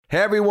Hey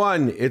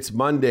everyone, it's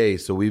Monday,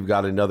 so we've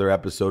got another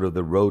episode of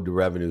the Road to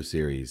Revenue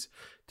series.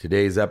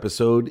 Today's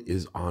episode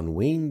is on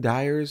Wayne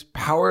Dyer's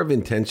Power of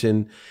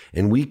Intention,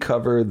 and we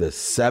cover the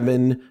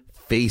 7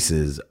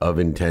 faces of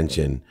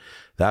intention.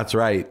 That's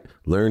right.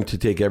 Learn to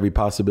take every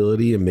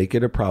possibility and make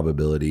it a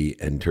probability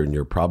and turn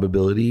your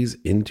probabilities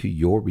into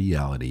your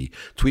reality.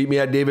 Tweet me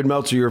at David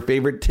Meltzer your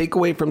favorite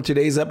takeaway from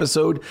today's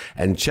episode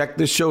and check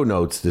the show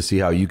notes to see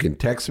how you can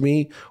text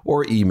me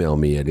or email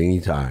me at any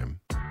time.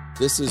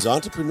 This is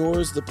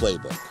Entrepreneurs, the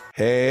Playbook.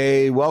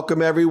 Hey,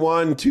 welcome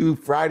everyone to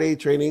Friday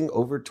Training.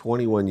 Over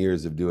 21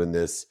 years of doing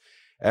this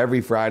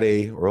every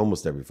Friday, or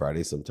almost every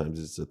Friday.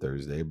 Sometimes it's a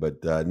Thursday,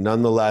 but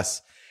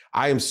nonetheless,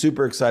 I am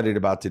super excited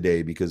about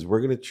today because we're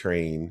going to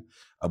train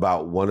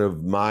about one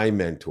of my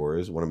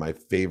mentors, one of my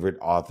favorite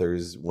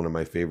authors, one of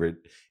my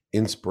favorite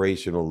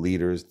inspirational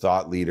leaders,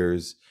 thought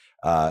leaders,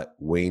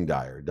 Wayne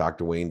Dyer,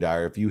 Dr. Wayne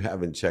Dyer. If you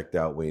haven't checked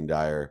out Wayne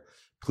Dyer,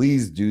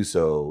 please do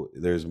so.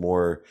 There's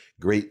more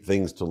great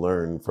things to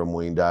learn from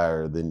Wayne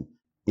Dyer than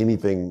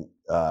anything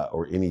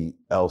or any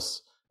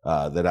else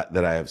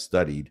that I have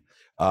studied.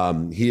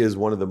 He is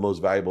one of the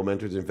most valuable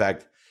mentors. In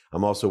fact,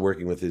 I'm also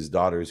working with his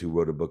daughters who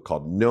wrote a book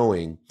called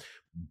Knowing.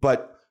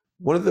 But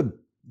one of the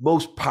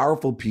most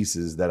powerful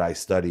pieces that I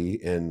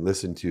study and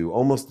listen to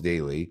almost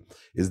daily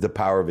is the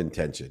power of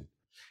intention.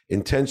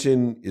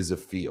 Intention is a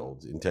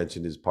field.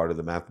 Intention is part of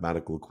the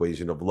mathematical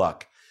equation of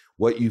luck.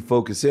 What you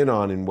focus in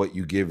on and what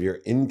you give your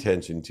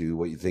intention to,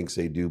 what you think,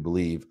 say, do,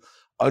 believe,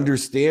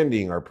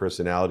 understanding our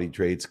personality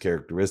traits,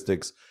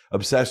 characteristics,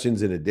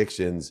 obsessions, and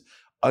addictions,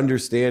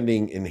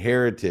 understanding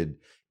inherited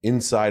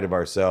inside of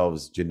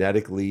ourselves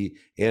genetically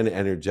and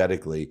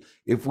energetically.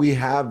 If we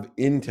have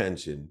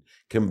intention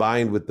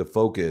combined with the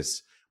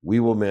focus,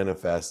 we will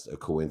manifest a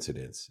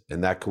coincidence.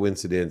 And that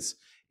coincidence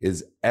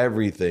is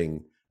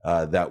everything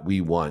that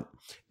we want.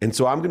 And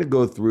so I'm going to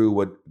go through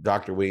what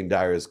Dr. Wayne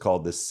Dyer has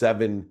called the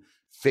 7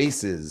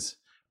 faces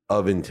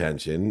of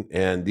intention.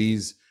 And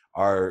these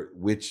are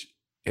which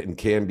and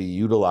can be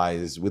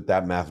utilized with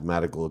that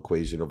mathematical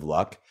equation of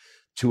luck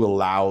to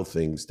allow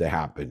things to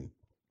happen.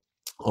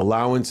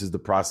 Allowance is the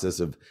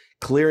process of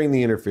clearing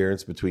the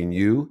interference between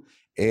you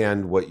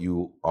and what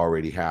you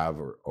already have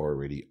or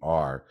already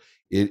are.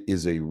 It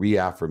is a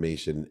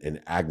reaffirmation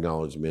and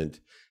acknowledgement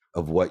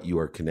of what you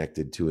are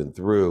connected to and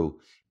through.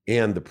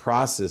 And the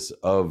process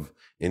of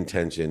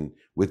intention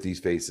with these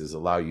faces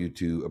allow you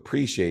to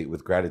appreciate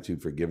with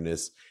gratitude,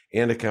 forgiveness,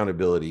 and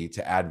accountability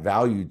to add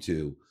value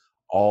to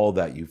all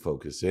that you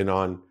focus in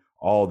on,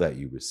 all that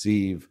you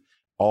receive,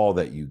 all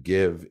that you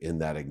give in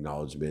that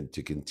acknowledgement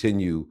to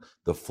continue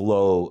the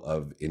flow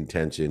of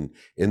intention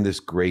in this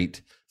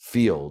great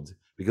field.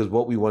 Because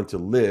what we want to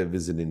live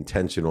is an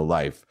intentional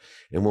life.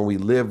 And when we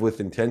live with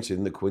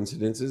intention, the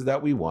coincidences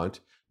that we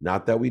want,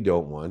 not that we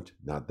don't want,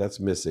 not that's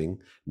missing,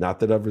 not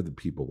that other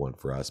people want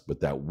for us, but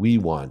that we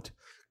want,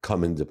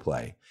 come into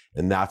play.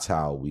 And that's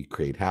how we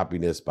create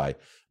happiness, by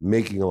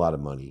making a lot of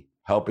money,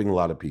 helping a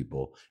lot of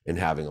people, and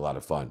having a lot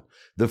of fun.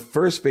 The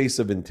first face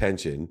of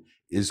intention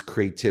is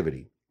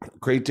creativity.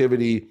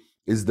 Creativity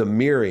is the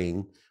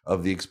mirroring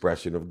of the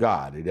expression of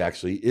God. It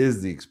actually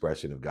is the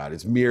expression of God.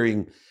 It's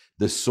mirroring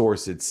the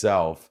source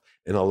itself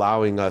and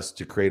allowing us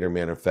to create or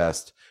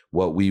manifest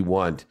what we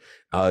want.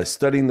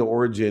 Studying the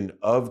origin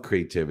of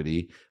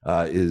creativity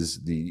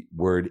is the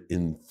word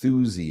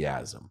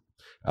enthusiasm.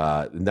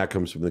 And that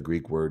comes from the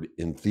Greek word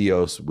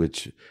entheos,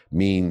 which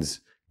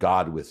means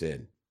God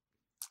within.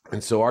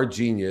 And so our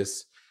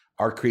genius,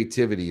 our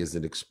creativity is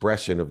an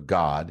expression of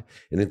God,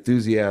 and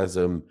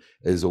enthusiasm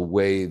is a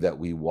way that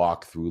we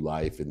walk through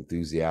life,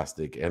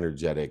 enthusiastic,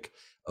 energetic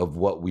of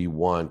what we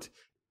want,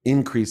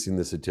 increasing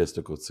the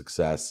statistical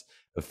success,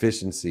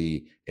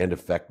 efficiency, and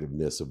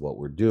effectiveness of what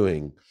we're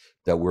doing,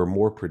 that we're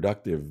more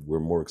productive, we're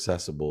more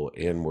accessible,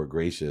 and more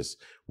gracious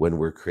when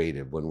we're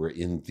creative, when we're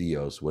in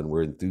theos, when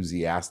we're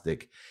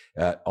enthusiastic.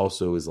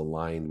 Also is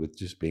aligned with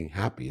just being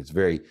happy. It's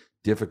very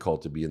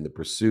difficult to be in the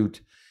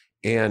pursuit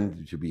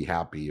and to be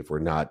happy if we're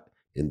not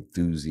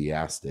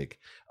enthusiastic.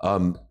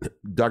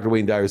 Dr.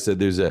 Wayne Dyer said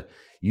there's a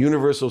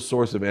universal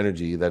source of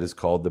energy that is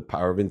called the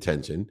power of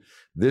intention.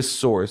 This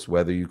source,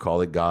 whether you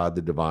call it God,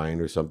 the divine,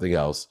 or something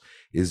else,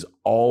 is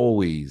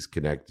always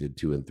connected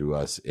to and through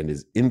us and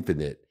is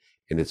infinite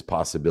in its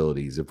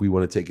possibilities. If we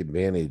want to take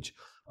advantage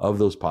of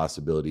those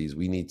possibilities,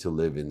 we need to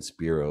live in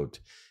spirit,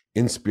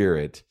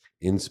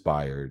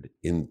 inspired,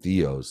 in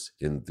theos,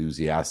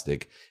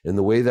 enthusiastic. And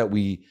the way that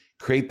we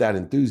create that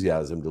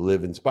enthusiasm to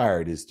live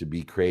inspired is to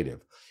be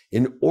creative.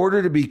 In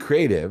order to be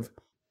creative,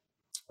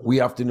 we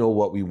have to know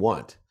what we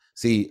want.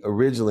 See,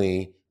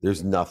 originally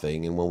there's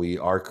nothing. And when we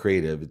are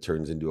creative, it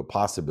turns into a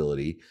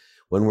possibility.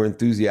 When we're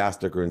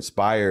enthusiastic or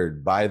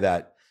inspired by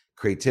that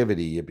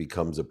creativity, it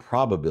becomes a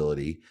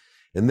probability.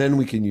 And then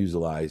we can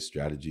utilize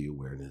strategy,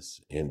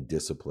 awareness, and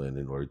discipline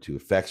in order to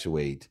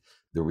effectuate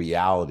the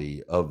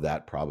reality of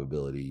that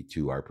probability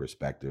to our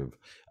perspective,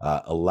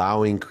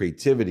 allowing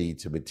creativity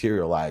to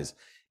materialize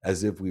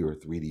as if we were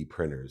 3D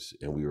printers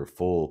and we were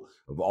full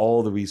of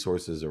all the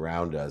resources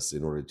around us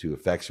in order to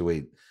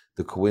effectuate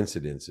the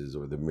coincidences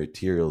or the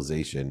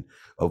materialization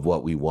of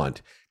what we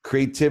want.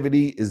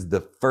 Creativity is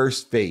the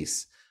first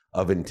face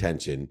of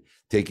intention,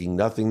 taking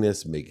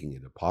nothingness, making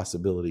it a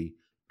possibility,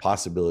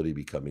 possibility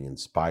becoming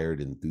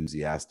inspired,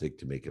 enthusiastic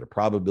to make it a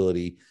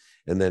probability,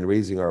 and then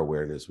raising our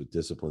awareness with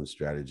discipline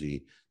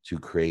strategy to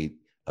create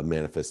a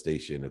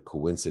manifestation, a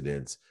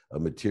coincidence, a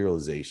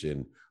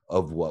materialization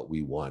of what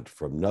we want,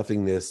 from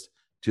nothingness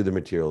to the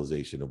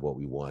materialization of what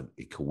we want,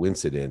 a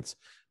coincidence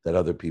that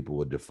other people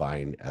would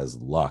define as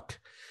luck.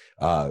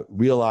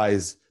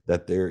 Realize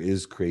that there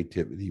is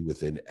creativity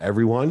within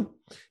everyone,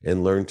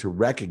 and learn to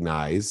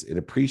recognize and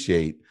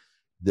appreciate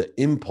the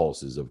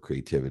impulses of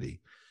creativity.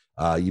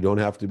 You don't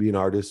have to be an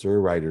artist or a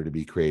writer to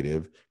be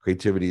creative.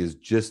 Creativity is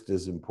just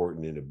as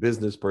important in a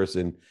business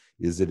person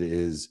as it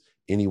is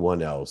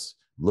anyone else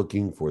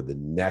looking for the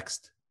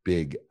next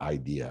big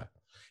idea.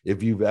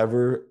 If you've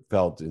ever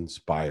felt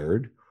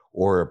inspired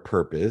or a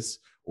purpose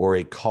or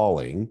a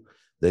calling,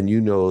 then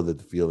you know that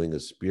the feeling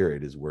of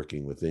spirit is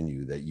working within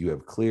you, that you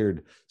have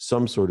cleared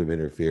some sort of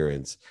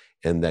interference,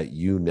 and that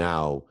you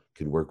now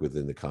can work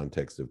within the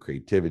context of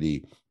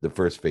creativity, the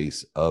first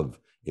phase of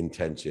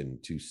intention,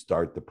 to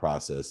start the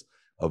process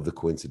of the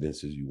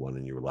coincidences you want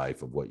in your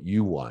life, of what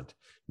you want,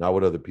 not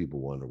what other people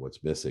want or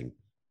what's missing.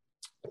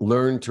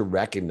 Learn to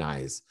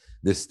recognize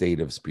this state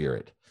of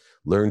spirit.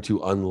 Learn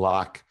to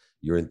unlock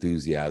your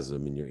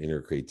enthusiasm and your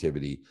inner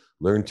creativity.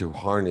 Learn to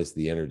harness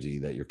the energy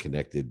that you're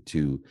connected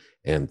to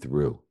and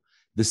through.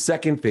 The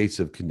second phase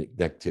of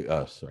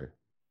the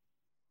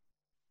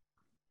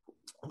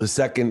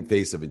second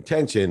phase of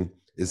intention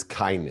is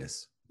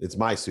kindness. It's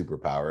my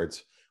superpower.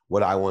 It's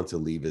what I want to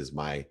leave as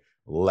my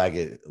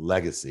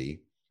legacy.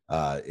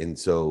 And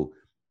so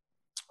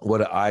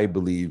what I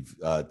believe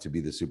to be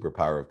the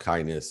superpower of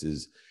kindness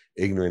is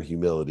ignorant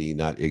humility,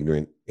 not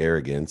ignorant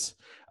arrogance.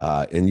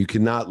 And you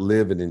cannot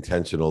live an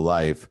intentional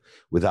life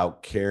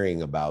without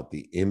caring about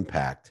the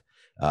impact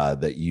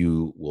that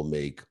you will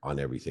make on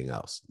everything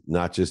else,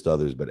 not just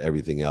others, but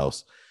everything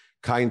else.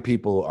 Kind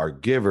people are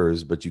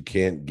givers, but you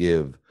can't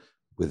give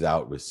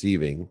without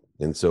receiving.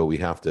 And so we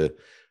have to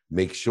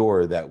make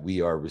sure that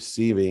we are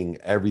receiving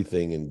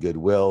everything in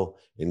goodwill,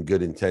 in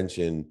good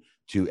intention,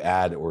 to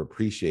add or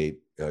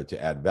appreciate,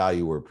 to add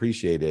value or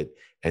appreciate it,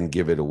 and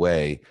give it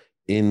away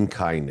in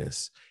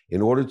kindness.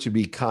 In order to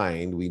be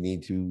kind, we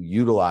need to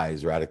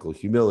utilize radical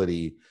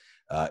humility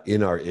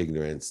in our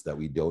ignorance, that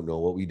we don't know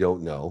what we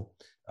don't know.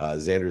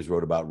 Xanders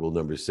wrote about rule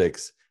number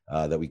 6,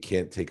 that we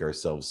can't take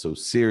ourselves so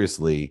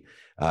seriously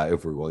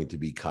if we're going to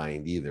be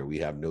kind either. We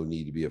have no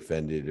need to be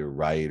offended or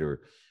right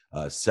or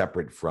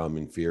separate from,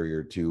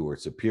 inferior to, or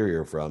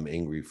superior from,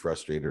 angry,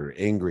 frustrated, or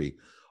angry.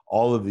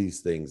 All of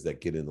these things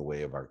that get in the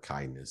way of our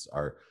kindness,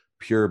 our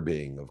pure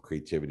being of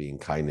creativity and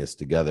kindness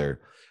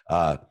together.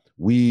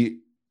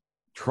 We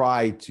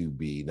try to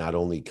be not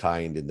only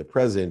kind in the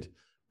present,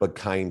 but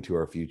kind to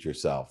our future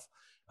self.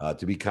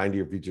 To be kind to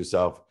your future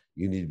self,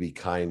 you need to be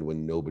kind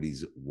when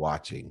nobody's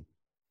watching.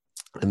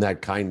 And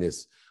that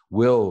kindness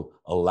will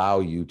allow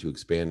you to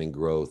expand and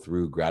grow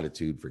through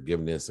gratitude,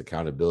 forgiveness,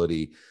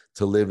 accountability,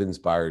 to live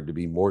inspired, to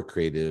be more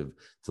creative,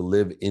 to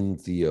live in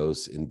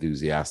theos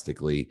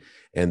enthusiastically.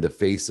 And the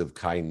face of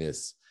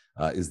kindness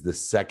is the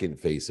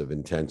second face of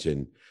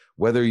intention.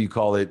 Whether you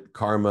call it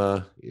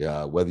karma,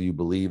 whether you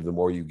believe the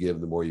more you give,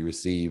 the more you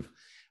receive,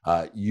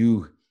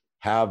 you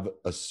have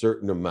a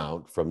certain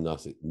amount from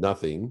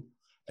nothing.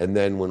 And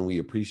then when we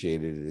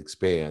appreciate it, it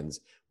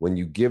expands. When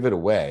you give it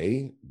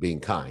away, being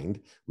kind,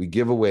 we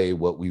give away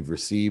what we've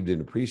received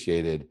and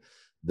appreciated.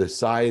 The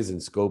size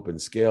and scope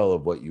and scale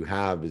of what you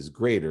have is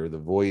greater. The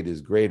void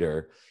is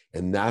greater.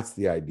 And that's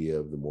the idea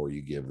of the more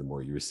you give, the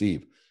more you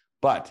receive.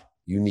 But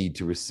you need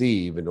to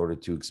receive in order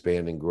to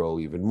expand and grow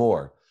even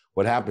more.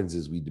 What happens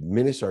is we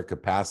diminish our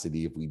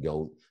capacity if we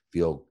don't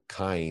feel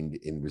kind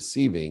in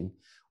receiving,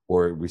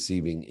 or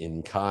receiving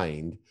in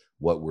kind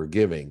what we're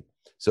giving.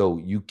 So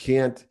you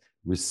can't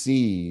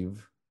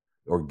receive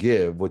or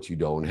give what you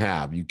don't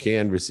have. You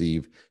can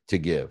receive to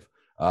give.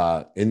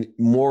 And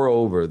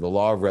moreover, the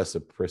law of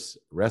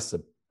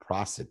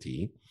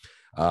reciprocity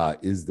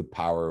is the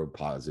power of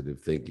positive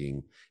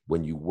thinking.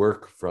 When you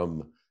work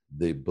from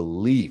the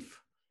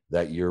belief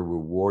that you're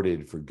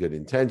rewarded for good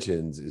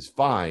intentions is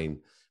fine,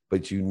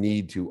 but you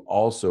need to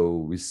also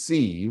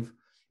receive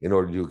in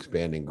order to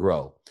expand and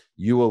grow.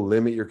 You will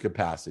limit your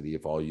capacity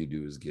if all you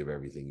do is give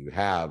everything you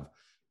have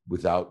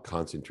without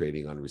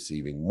concentrating on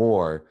receiving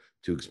more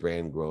to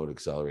expand, grow, and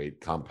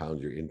accelerate,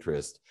 compound your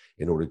interest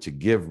in order to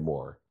give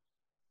more.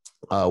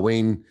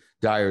 Wayne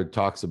Dyer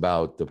talks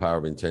about the power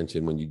of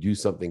intention. When you do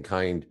something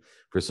kind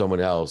for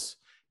someone else,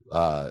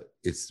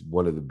 it's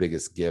one of the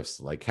biggest gifts,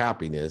 like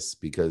happiness,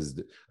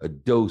 because a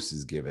dose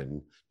is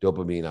given.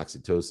 Dopamine,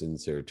 oxytocin,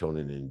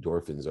 serotonin, and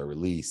endorphins are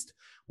released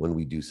when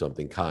we do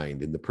something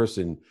kind. And the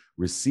person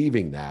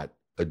receiving that,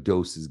 a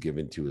dose is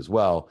given to as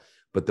well.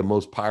 But the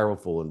most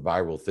powerful and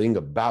viral thing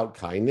about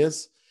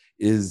kindness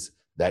is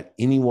that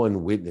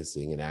anyone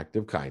witnessing an act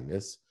of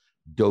kindness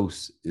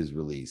dose is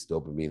released.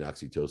 Dopamine,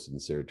 oxytocin,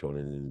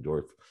 serotonin, and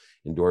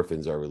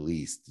endorphins are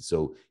released.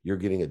 So you're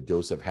getting a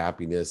dose of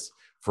happiness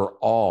for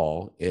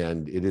all.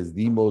 And it is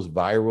the most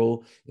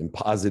viral and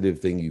positive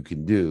thing you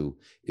can do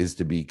is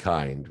to be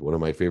kind. One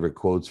of my favorite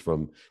quotes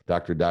from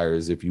Dr. Dyer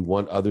is, if you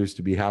want others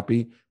to be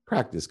happy,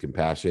 practice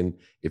compassion.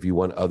 If you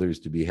want others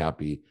to be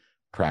happy,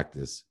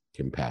 practice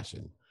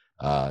compassion.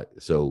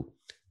 So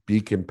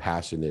be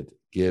compassionate,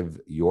 give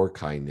your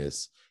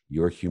kindness,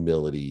 your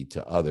humility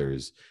to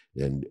others,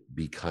 and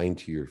be kind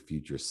to your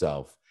future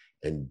self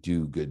and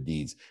do good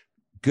deeds.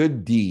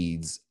 Good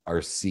deeds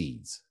are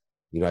seeds.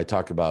 I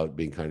talk about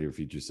being kind to your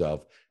future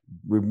self.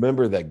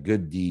 Remember that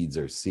good deeds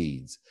are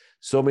seeds.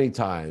 So many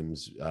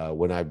times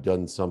when I've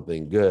done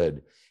something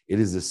good, it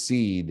is a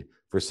seed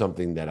for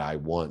something that I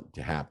want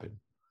to happen.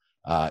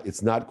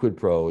 It's not quid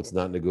pro, it's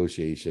not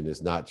negotiation,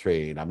 it's not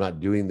trade. I'm not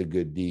doing the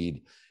good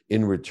deed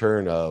in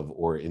return of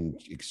or in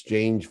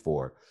exchange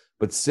for,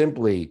 but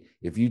simply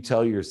if you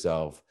tell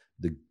yourself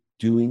the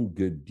doing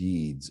good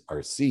deeds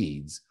are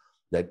seeds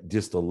that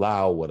just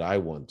allow what I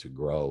want to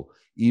grow,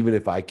 even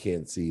if I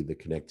can't see the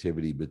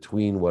connectivity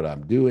between what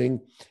I'm doing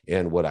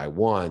and what I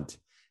want,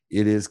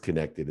 it is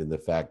connected in the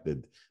fact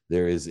that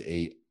there is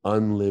a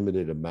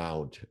unlimited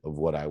amount of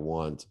what I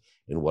want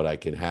and what I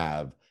can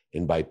have.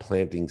 And by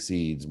planting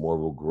seeds, more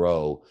will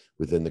grow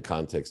within the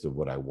context of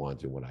what I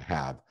want and what I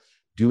have.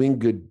 Doing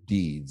good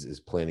deeds is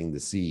planting the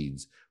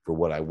seeds for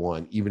what I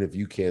want, even if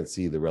you can't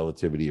see the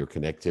relativity or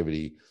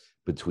connectivity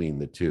between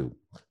the two.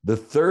 The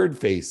third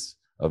face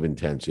of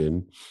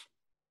intention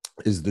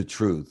is the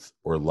truth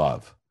or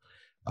love.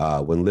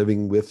 When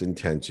living with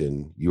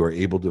intention, you are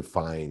able to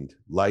find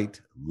light,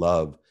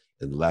 love,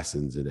 and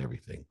lessons in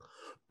everything.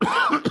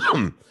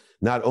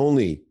 Not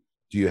only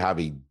do you have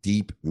a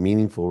deep,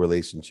 meaningful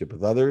relationship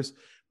with others,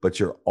 but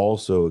you're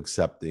also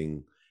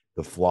accepting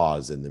the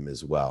flaws in them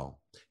as well.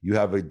 You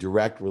have a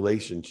direct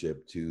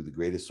relationship to the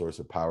greatest source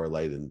of power,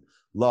 light, and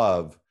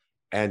love.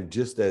 And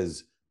just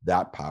as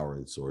that power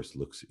and source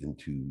looks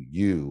into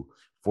you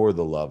for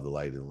the love, the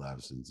light, and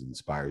lessons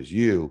inspires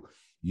you,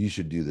 you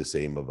should do the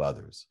same of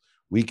others.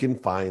 We can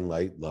find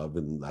light, love,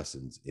 and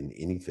lessons in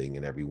anything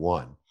and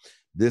everyone.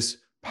 This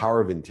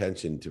power of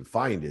intention to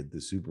find it, the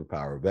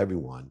superpower of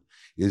everyone,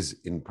 is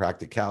in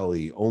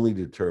practicality only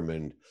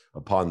determined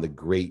upon the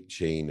great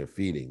chain of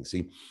feeding.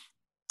 See,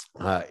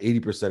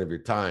 80% of your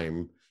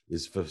time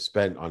is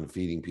spent on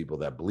feeding people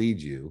that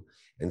bleed you.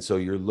 And so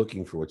you're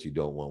looking for what you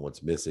don't want,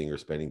 what's missing, or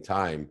spending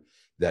time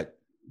that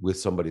with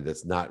somebody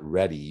that's not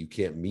ready. You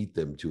can't meet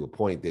them to a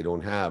point. They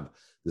don't have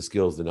the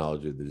skills, the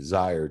knowledge, or the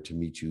desire to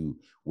meet you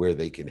where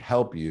they can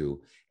help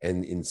you.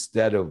 And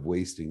instead of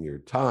wasting your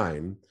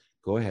time,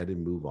 go ahead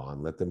and move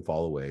on. Let them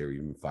fall away or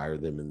even fire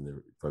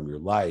them from your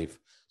life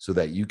so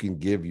that you can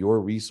give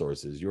your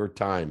resources, your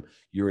time,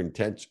 your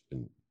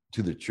intention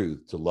to the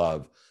truth, to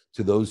love,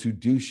 to those who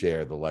do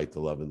share the light, the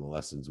love, and the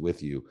lessons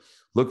with you.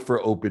 Look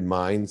for open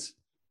minds.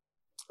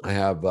 I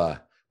have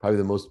probably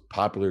the most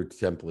popular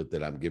template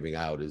that I'm giving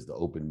out is the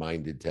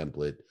open-minded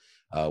template,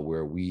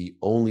 where we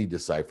only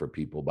decipher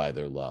people by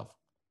their love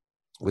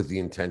with the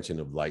intention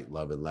of light,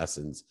 love, and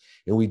lessons.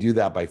 And we do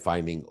that by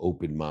finding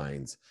open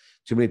minds.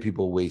 Too many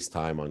people waste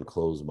time on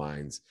closed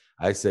minds.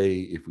 I say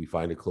if we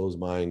find a closed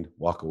mind,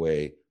 walk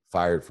away,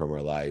 fired from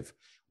our life.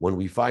 When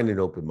we find an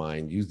open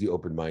mind, use the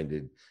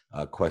open-minded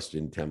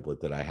question template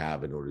that I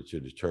have in order to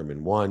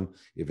determine, one,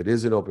 if it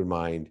is an open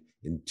mind,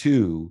 and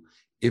two,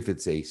 if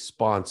it's a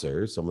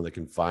sponsor, someone that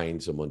can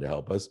find someone to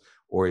help us,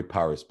 or a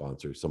power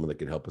sponsor, someone that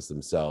can help us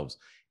themselves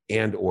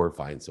and or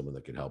find someone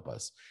that can help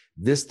us.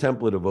 This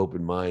template of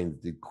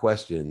open-minded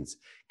questions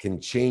can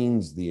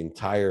change the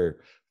entire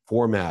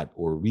format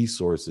or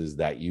resources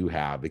that you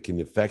have. It can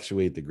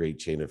effectuate the great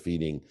chain of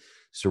feeding,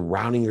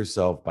 surrounding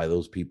yourself by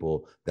those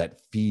people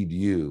that feed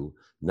you,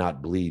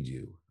 not bleed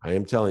you. I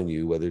am telling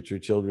you, whether it's your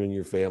children,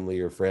 your family,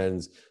 your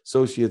friends,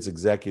 associates,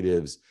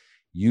 executives,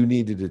 you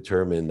need to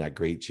determine that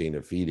great chain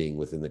of feeding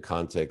within the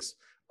context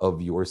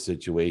of your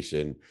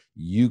situation.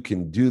 You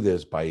can do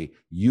this by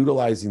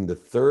utilizing the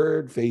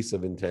third face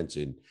of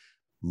intention,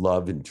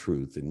 love and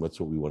truth. And what's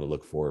what we want to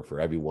look for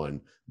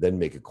everyone, then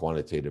make a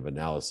quantitative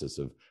analysis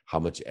of how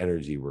much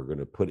energy we're going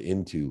to put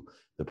into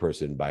the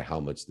person by how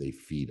much they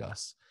feed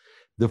us.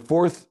 The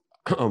fourth,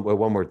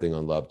 one more thing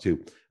on love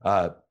too.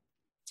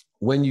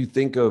 When you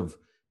think of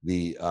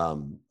the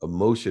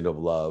emotion of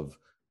love,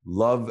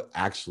 love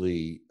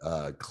actually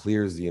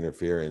clears the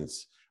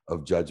interference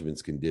of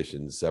judgments,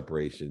 conditions,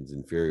 separations,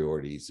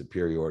 inferiority,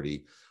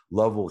 superiority.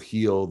 Love will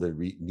heal the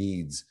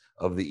needs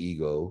of the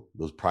ego,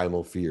 those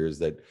primal fears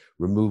that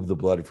remove the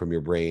blood from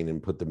your brain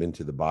and put them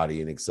into the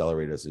body and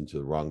accelerate us into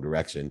the wrong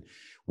direction.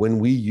 When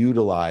we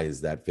utilize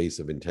that face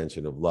of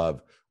intention of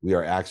love, we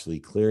are actually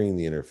clearing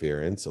the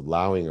interference,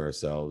 allowing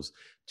ourselves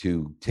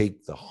to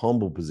take the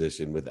humble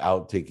position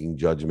without taking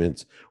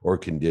judgments or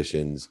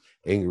conditions,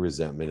 anger,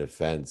 resentment,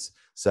 offense,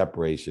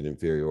 separation,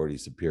 inferiority,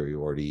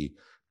 superiority,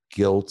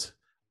 guilt.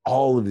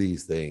 All of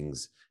these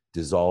things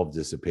dissolve,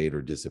 dissipate,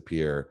 or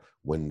disappear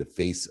when the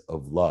face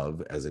of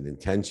love as an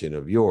intention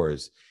of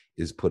yours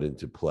is put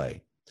into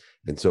play.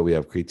 And so we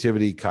have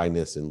creativity,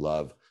 kindness, and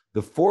love.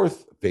 The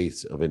fourth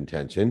face of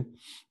intention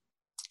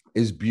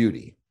is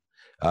beauty.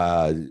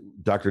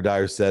 Dr.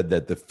 Dyer said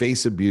that the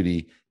face of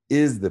beauty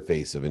is the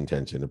face of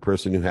intention. A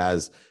person who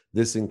has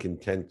this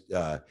intention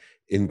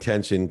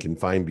can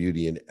find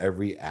beauty in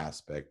every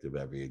aspect of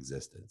every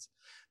existence.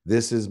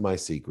 This is my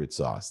secret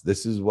sauce.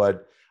 This is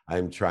what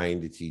I'm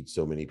trying to teach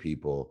so many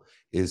people,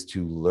 is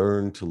to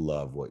learn to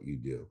love what you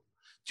do.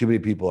 Too many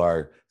people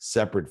are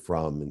separate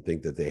from and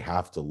think that they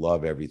have to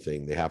love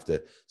everything. They have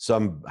to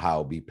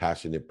somehow be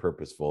passionate,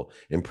 purposeful,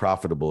 and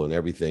profitable in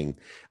everything.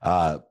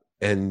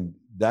 And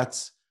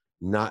that's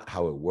not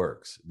how it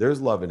works.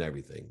 There's love in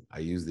everything. I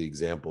use the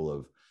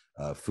example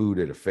of food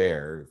at a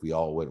fair. If we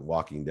all went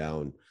walking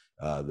down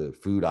the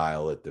food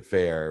aisle at the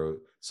fair,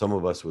 some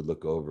of us would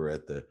look over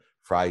at the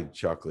fried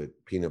chocolate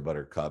peanut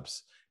butter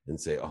cups and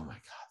say, oh my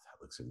God,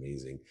 that looks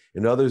amazing.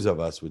 And others of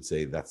us would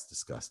say, that's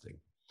disgusting.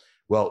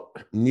 Well,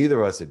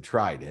 neither of us had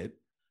tried it,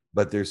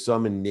 but there's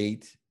some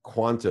innate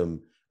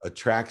quantum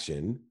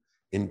attraction,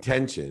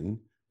 intention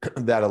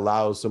that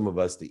allows some of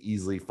us to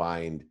easily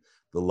find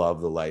the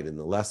love, the light, and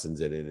the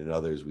lessons in it, and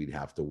others we'd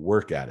have to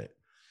work at it.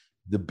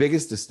 The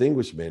biggest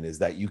distinguishment is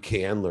that you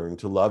can learn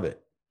to love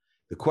it.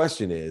 The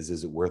question is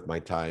it worth my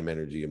time,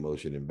 energy,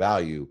 emotion, and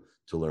value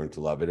to learn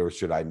to love it? Or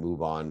should I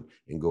move on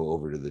and go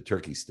over to the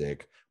turkey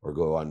stick, or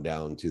go on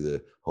down to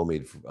the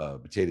homemade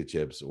potato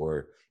chips,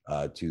 or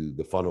to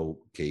the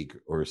funnel cake,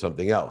 or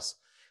something else?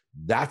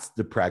 That's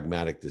the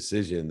pragmatic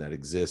decision that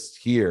exists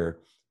here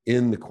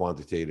in the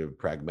quantitative,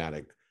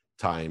 pragmatic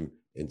time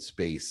and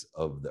space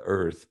of the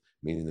earth,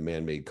 meaning the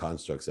man-made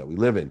constructs that we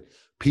live in.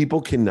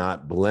 People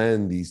cannot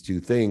blend these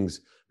two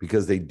things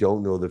because they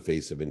don't know the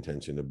face of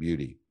intention of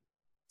beauty.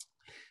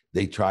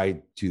 They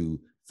try to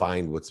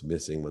find what's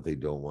missing, what they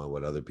don't want,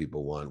 what other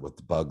people want,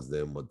 what bugs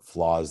them, what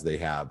flaws they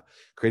have,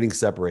 creating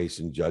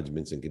separation,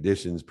 judgments, and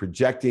conditions,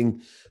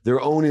 projecting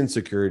their own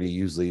insecurity,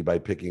 usually by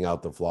picking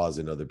out the flaws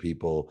in other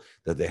people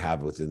that they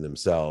have within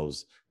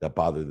themselves that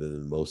bother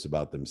them the most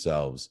about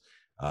themselves.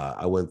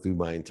 I went through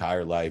my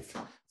entire life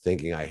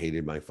thinking I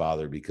hated my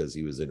father because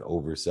he was an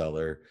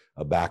overseller,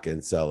 a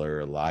back-end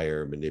seller, a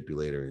liar,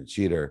 manipulator, and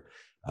cheater.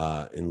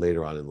 And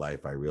later on in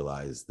life, I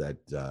realized that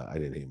I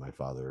didn't hate my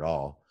father at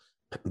all,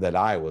 that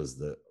I was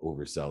the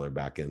overseller,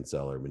 back-end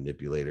seller,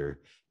 manipulator,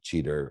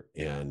 cheater,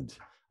 and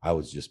I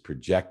was just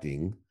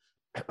projecting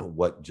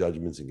what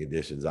judgments and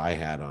conditions I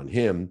had on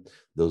him,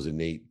 those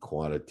innate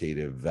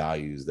quantitative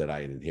values that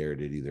I had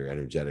inherited either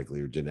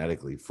energetically or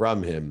genetically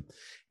from him,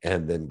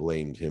 and then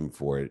blamed him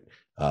for it,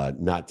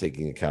 not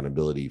taking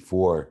accountability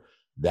for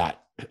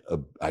that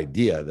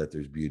idea that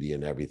there's beauty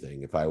in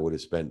everything. If I would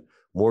have spent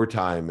more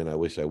time, and I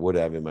wish I would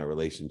have, in my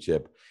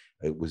relationship,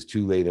 it was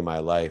too late in my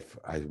life.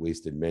 I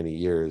wasted many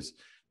years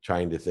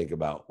trying to think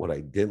about what I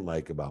didn't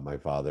like about my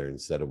father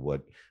instead of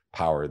what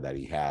power that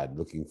he had,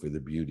 looking for the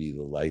beauty,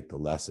 the light, the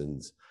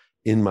lessons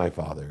in my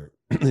father,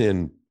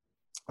 and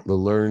to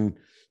learn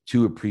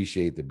to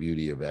appreciate the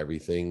beauty of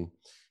everything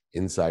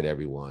inside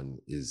everyone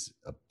is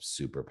a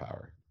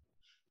superpower.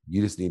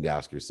 You just need to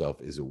ask yourself,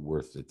 is it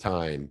worth the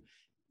time?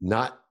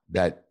 Not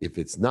that if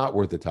it's not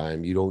worth the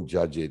time, you don't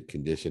judge it,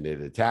 condition it,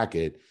 attack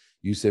it.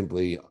 You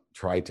simply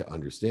try to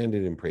understand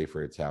it and pray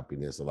for its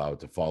happiness, allow it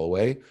to fall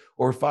away,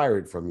 or fire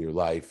it from your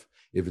life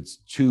if it's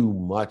too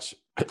much,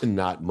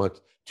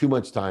 too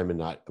much time and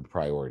not a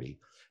priority.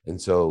 And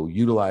so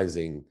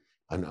utilizing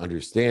an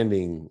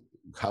understanding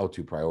how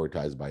to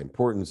prioritize by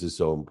importance is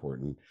so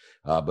important.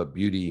 But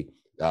beauty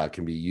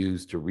can be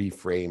used to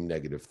reframe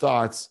negative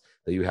thoughts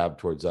that you have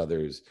towards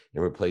others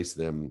and replace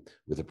them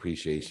with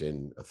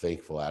appreciation, a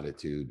thankful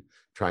attitude,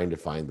 trying to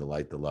find the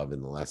light, the love,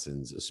 and the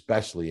lessons,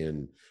 especially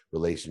in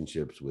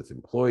relationships with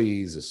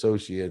employees,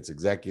 associates,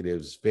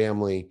 executives,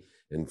 family,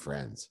 and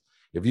friends.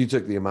 If you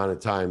took the amount of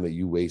time that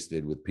you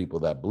wasted with people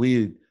that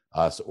bleed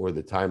us, or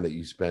the time that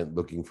you spent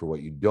looking for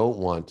what you don't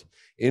want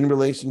in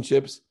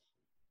relationships,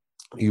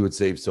 you would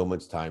save so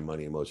much time,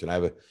 money, emotion. I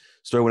have a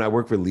story when I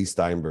worked for Lee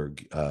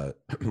Steinberg,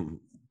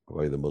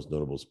 probably the most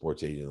notable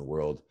sports agent in the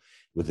world,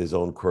 with his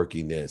own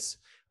quirkiness.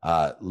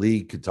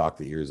 Lee could talk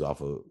the ears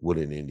off a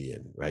wooden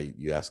Indian, right?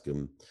 You ask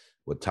him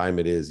what time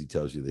it is, he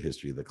tells you the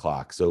history of the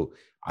clock. So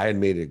I had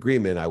made an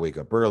agreement. I wake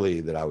up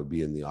early, that I would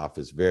be in the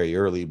office very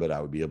early, but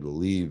I would be able to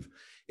leave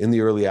in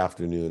the early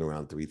afternoon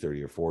around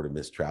 3:30 or 4 to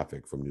miss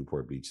traffic from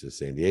Newport Beach to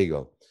San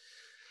Diego.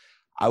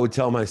 I would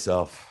tell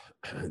myself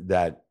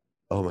that,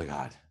 oh my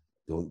God,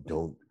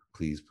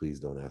 please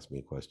don't ask me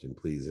a question,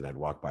 please. And I'd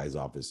walk by his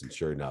office, and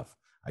sure enough,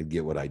 I'd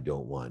get what I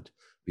don't want,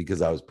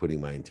 because I was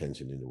putting my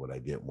intention into what I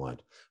didn't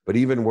want. But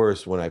even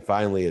worse, when I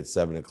finally at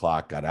 7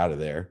 o'clock got out of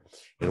there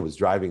and was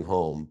driving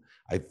home,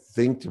 I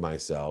think to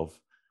myself,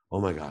 oh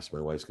my gosh,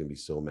 my wife's going to be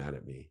so mad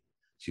at me.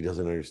 She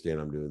doesn't understand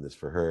I'm doing this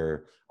for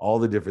her. All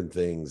the different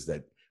things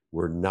that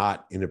were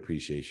not in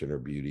appreciation or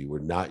beauty. We're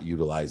not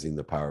utilizing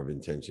the power of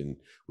intention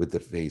with the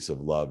face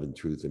of love and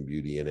truth and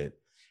beauty in it.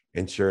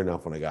 And sure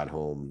enough, when I got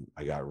home,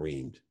 I got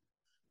reamed.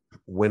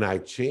 When I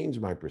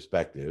changed my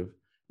perspective,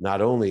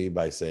 not only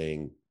by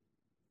saying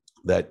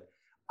that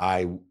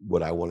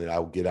what I wanted,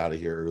 I'll get out of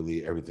here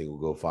early, everything will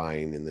go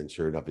fine. And then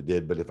sure enough, it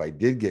did. But if I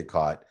did get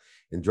caught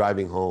in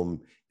driving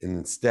home and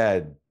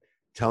instead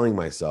telling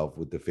myself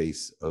with the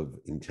face of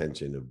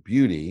intention of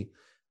beauty,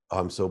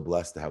 I'm so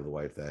blessed to have the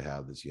wife that I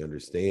have, that she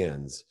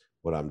understands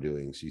what I'm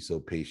doing. She's so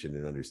patient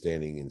and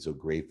understanding, and so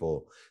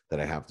grateful that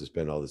I have to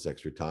spend all this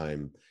extra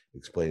time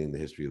explaining the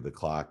history of the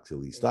clock to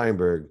Lee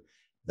Steinberg.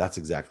 That's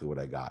exactly what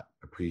I got: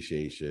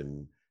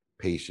 appreciation,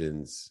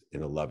 patience,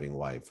 and a loving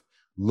wife.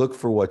 Look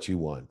for what you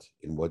want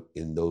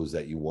in those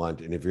that you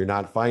want. And if you're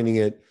not finding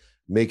it,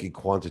 make a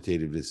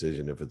quantitative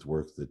decision if it's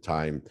worth the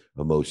time,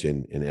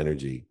 emotion, and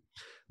energy.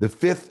 The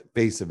fifth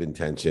face of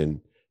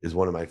intention is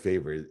one of my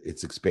favorite.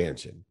 It's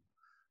expansion.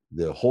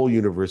 The whole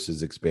universe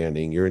is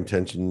expanding. Your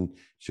intention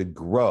should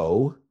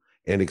grow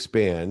and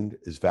expand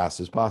as fast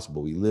as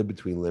possible. We live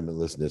between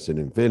limitlessness and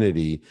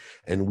infinity,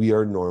 and we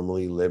are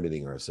normally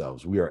limiting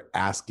ourselves. We are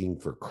asking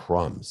for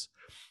crumbs.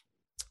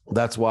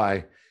 That's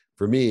why,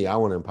 for me, I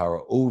want to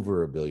empower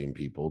over 1 billion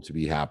people to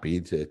be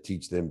happy, to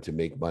teach them to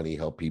make money,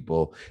 help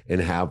people, and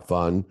have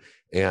fun,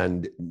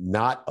 and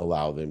not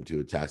allow them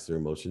to attach their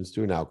emotions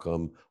to an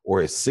outcome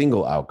or a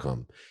single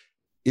outcome.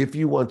 If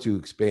you want to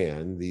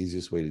expand, the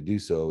easiest way to do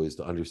so is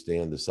to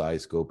understand the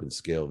size, scope, and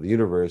scale of the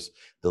universe,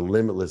 the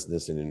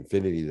limitlessness and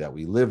infinity that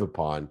we live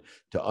upon,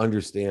 to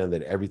understand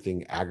that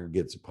everything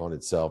aggregates upon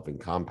itself and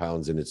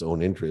compounds in its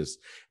own interest,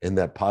 and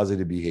that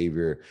positive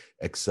behavior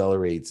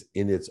accelerates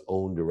in its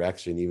own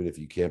direction, even if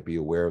you can't be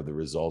aware of the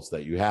results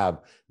that you have.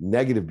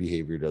 Negative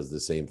behavior does the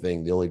same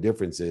thing. The only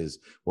difference is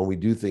when we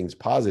do things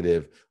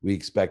positive, we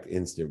expect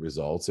instant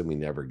results and we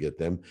never get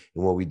them.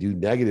 And when we do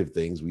negative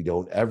things, we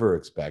don't ever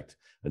expect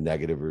a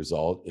negative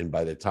result. And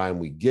by the time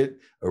we get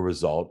a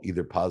result,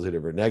 either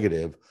positive or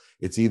negative,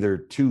 it's either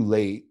too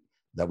late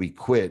that we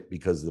quit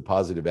because the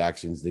positive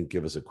actions didn't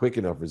give us a quick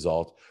enough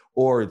result,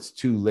 or it's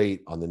too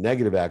late on the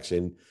negative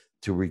action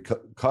to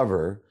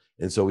recover.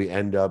 And so we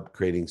end up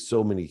creating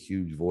so many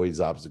huge voids,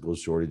 obstacles,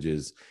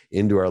 shortages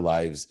into our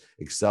lives,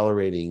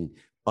 accelerating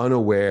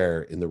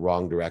unaware in the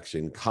wrong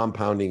direction,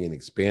 compounding and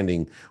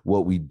expanding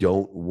what we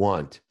don't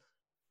want.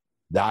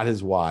 That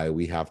is why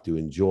we have to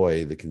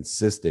enjoy the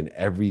consistent,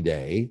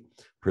 everyday,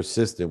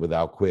 persistent,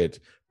 without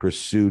quit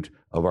pursuit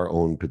of our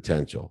own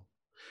potential.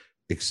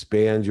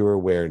 Expand your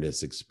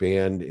awareness,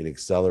 expand and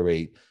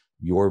accelerate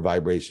your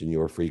vibration,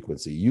 your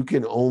frequency. You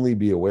can only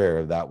be aware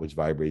of that which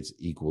vibrates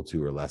equal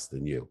to or less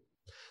than you.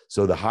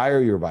 So the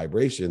higher your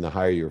vibration, the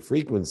higher your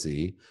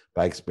frequency,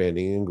 by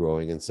expanding and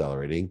growing and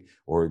accelerating,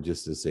 or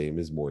just the same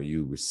as more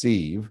you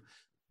receive,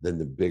 then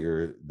the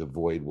bigger the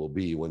void will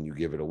be when you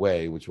give it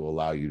away, which will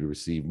allow you to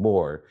receive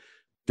more.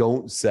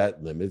 Don't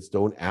set limits.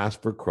 Don't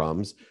ask for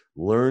crumbs.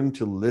 Learn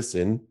to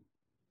listen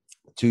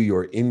to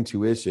your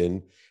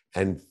intuition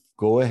and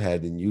go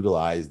ahead and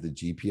utilize the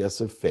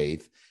GPS of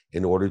faith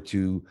in order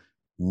to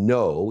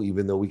know,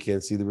 even though we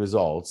can't see the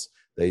results,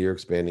 that you're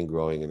expanding,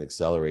 growing, and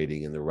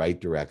accelerating in the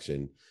right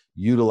direction,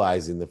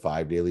 utilizing the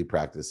 5 daily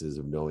practices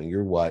of knowing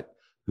your what,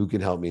 who can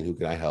help me and who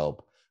can I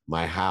help,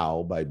 my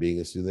how by being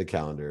a student of the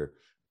calendar,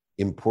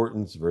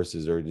 importance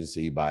versus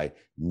urgency by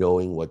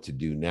knowing what to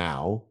do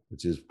now,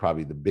 which is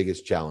probably the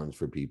biggest challenge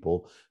for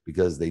people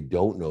because they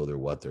don't know their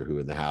what, their who,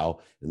 and the how,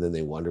 and then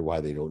they wonder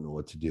why they don't know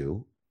what to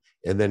do.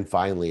 And then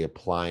finally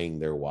applying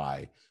their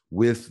why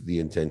with the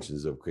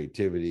intentions of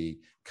creativity,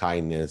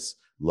 kindness,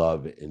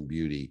 love, and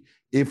beauty.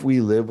 If we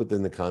live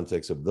within the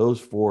context of those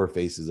 4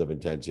 faces of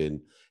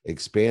intention,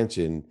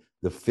 expansion,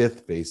 the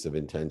 5th face of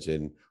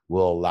intention,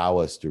 will allow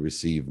us to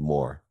receive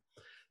more.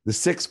 The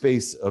 6th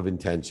face of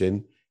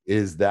intention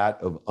is that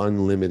of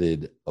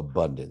unlimited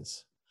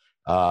abundance.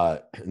 And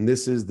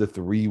this is the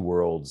 3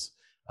 worlds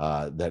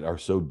that are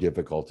so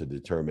difficult to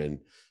determine.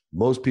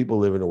 Most people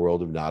live in a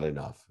world of not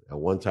enough. At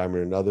one time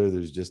or another,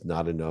 there's just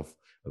not enough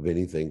of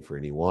anything for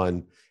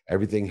anyone.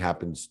 Everything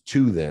happens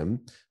to them.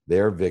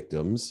 They're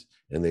victims,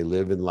 and they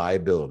live in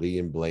liability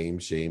and blame,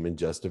 shame, and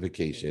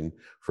justification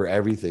for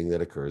everything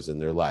that occurs in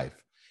their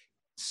life.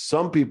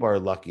 Some people are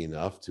lucky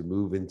enough to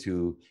move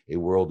into a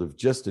world of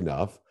just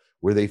enough,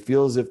 where they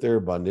feel as if they're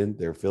abundant,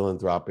 they're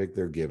philanthropic,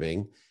 they're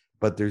giving,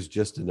 but there's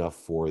just enough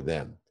for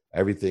them.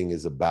 Everything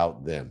is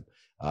about them.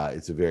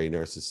 It's a very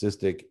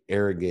narcissistic,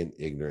 arrogant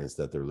ignorance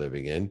that they're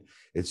living in.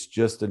 It's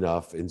just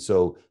enough. And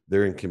so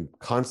they're in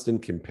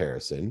constant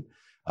comparison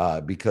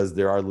because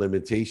there are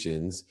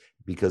limitations,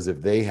 because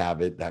if they have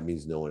it, that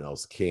means no one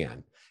else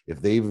can.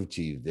 If they've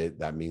achieved it,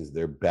 that means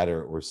they're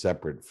better or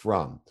separate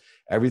from.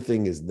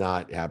 Everything is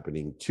not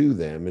happening to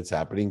them. It's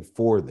happening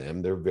for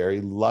them. They're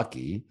very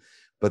lucky,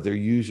 but they're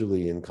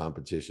usually in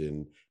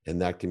competition,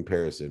 and that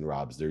comparison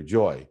robs their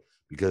joy,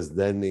 because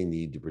then they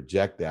need to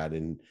project that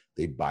and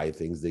they buy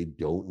things they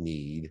don't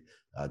need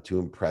to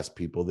impress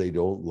people they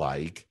don't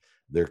like.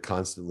 They're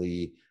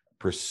constantly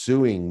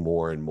pursuing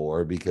more and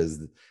more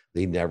because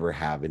they never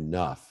have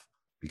enough,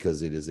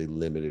 because it is a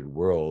limited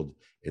world.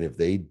 And if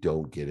they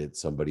don't get it,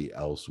 somebody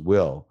else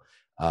will.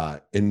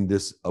 In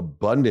this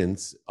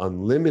abundance,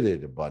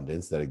 unlimited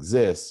abundance that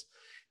exists,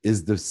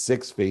 is the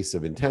 6th face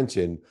of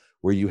intention,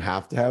 where you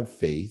have to have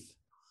faith,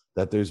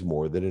 that there's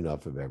more than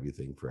enough of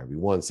everything for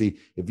everyone. See,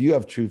 if you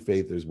have true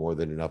faith, there's more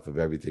than enough of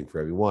everything for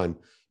everyone,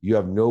 you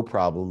have no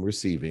problem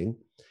receiving,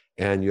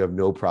 and you have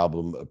no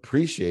problem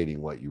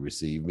appreciating what you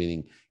receive,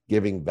 meaning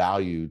giving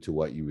value to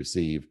what you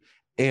receive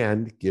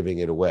and giving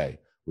it away,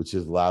 which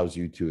allows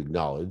you to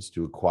acknowledge,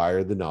 to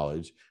acquire the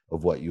knowledge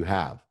of what you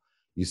have.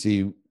 You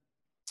see,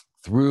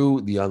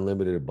 through the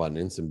unlimited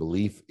abundance and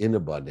belief in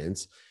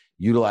abundance,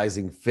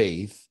 utilizing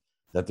faith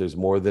that there's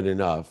more than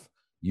enough,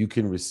 you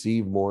can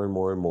receive more and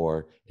more and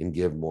more and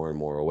give more and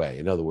more away.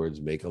 In other words,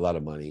 make a lot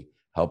of money,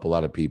 help a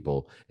lot of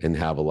people, and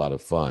have a lot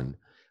of fun.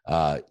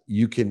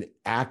 You can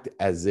act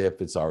as if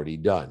it's already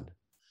done.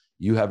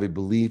 You have a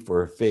belief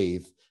or a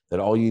faith that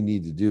all you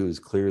need to do is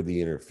clear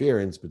the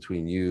interference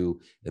between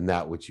you and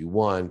that which you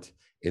want,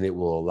 and it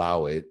will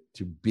allow it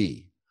to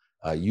be.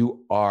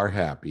 You are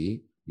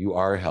happy, you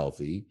are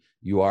healthy,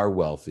 you are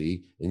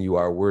wealthy, and you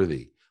are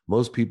worthy.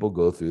 Most people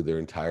go through their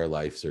entire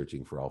life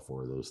searching for all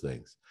four of those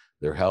things: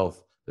 their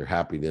health, their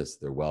happiness,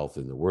 their wealth,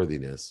 and their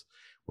worthiness,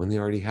 when they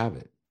already have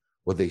it.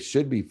 What they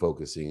should be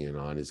focusing in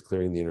on is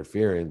clearing the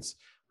interference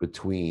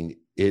between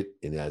it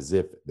and as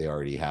if they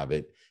already have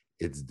it.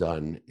 It's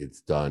done,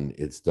 it's done,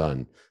 it's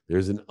done.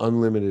 There's an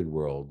unlimited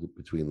world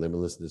between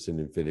limitlessness and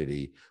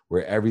infinity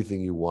where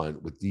everything you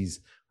want with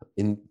these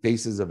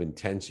faces of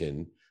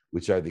intention,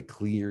 which are the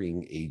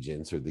clearing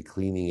agents or the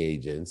cleaning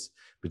agents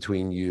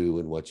between you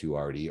and what you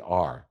already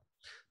are.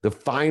 The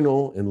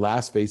final and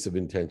last face of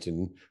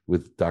intention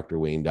with Dr.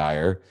 Wayne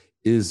Dyer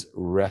is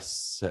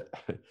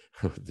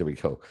there we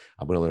go.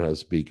 I'm going to learn how to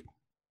speak.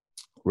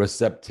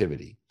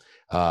 Receptivity.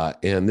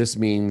 And this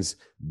means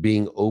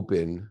being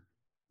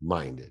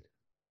open-minded.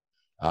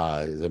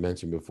 As I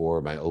mentioned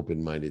before, my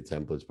open-minded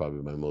template is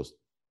probably my most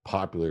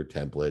popular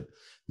template.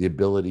 The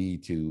ability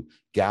to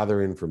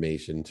gather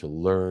information, to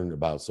learn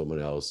about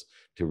someone else,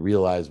 to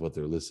realize what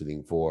they're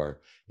listening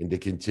for, and to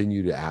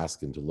continue to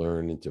ask and to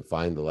learn and to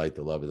find the light,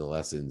 the love, and the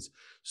lessons,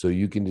 so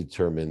you can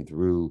determine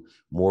through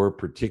more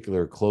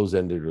particular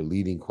close-ended or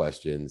leading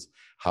questions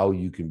how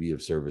you can be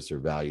of service or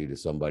value to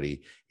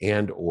somebody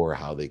and or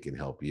how they can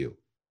help you.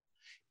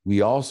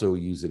 We also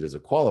use it as a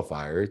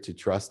qualifier to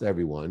trust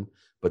everyone,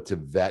 but to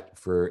vet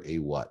for a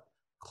what?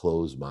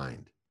 Closed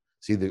mind.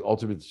 See, the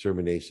ultimate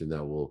determination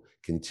that will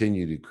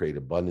continue to create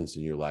abundance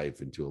in your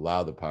life and to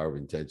allow the power of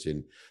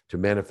intention to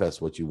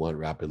manifest what you want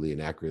rapidly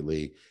and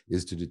accurately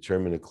is to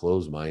determine a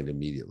closed mind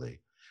immediately.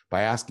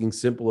 By asking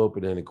simple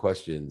open-ended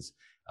questions,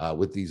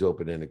 with these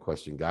open-ended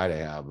question guide I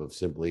have of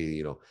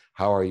simply,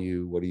 how are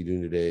you? What are you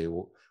doing today?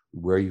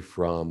 Where are you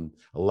from?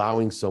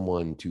 Allowing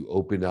someone to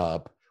open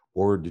up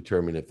or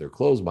determine if they're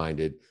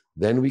closed-minded,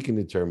 then we can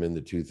determine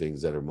the two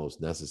things that are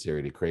most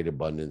necessary to create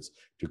abundance,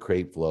 to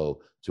create flow,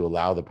 to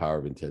allow the power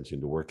of intention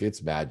to work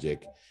its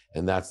magic.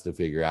 And that's to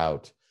figure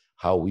out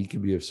how we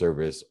can be of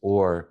service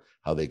or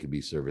how they could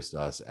be service to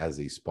us as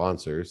a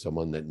sponsor,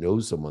 someone that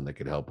knows someone that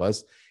could help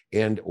us,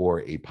 and or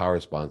a power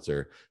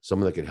sponsor,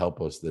 someone that could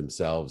help us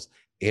themselves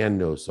and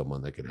know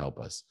someone that could help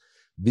us.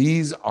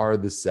 These are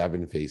the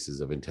 7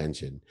 faces of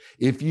intention.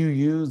 If you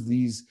use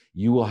these,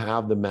 you will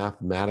have the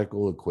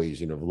mathematical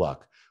equation of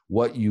luck.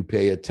 What you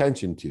pay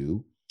attention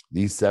to,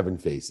 these 7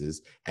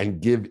 faces,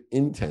 and give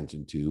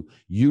intention to,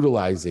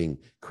 utilizing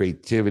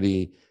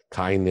creativity,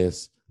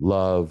 kindness,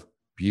 love,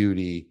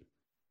 beauty,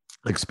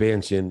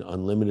 expansion,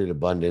 unlimited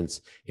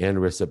abundance,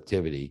 and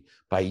receptivity.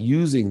 By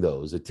using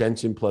those,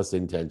 attention plus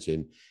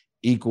intention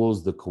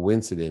equals the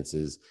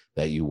coincidences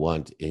that you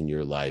want in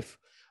your life.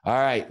 All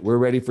right, we're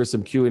ready for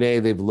some Q&A.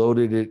 They've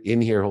loaded it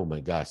in here. Oh my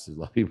gosh, there's a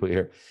lot of people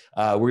here.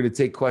 We're going to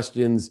take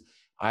questions,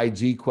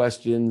 IG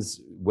questions,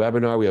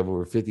 webinar. We have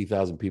over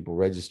 50,000 people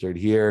registered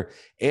here.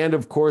 And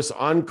of course,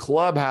 on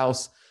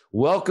Clubhouse,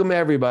 welcome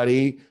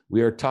everybody.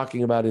 We are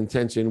talking about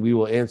intention. We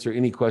will answer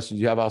any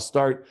questions you have. I'll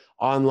start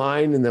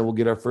online and then we'll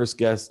get our first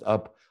guest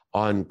up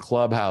on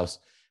Clubhouse.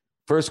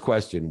 First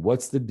question,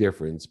 what's the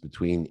difference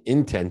between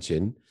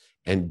intention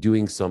and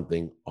doing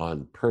something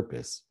on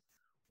purpose?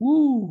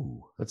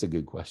 Ooh, that's a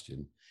good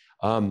question.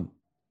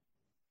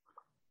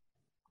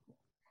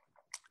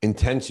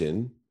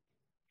 Intention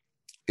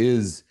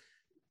is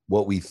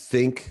what we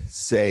think,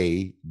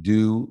 say,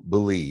 do,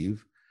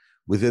 believe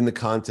within the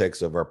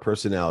context of our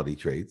personality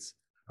traits,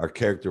 our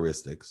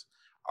characteristics,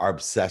 our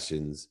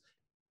obsessions,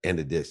 and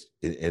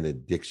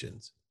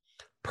addictions.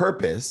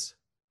 Purpose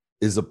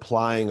is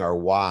applying our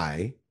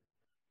why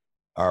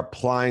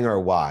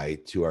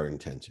to our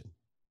intention.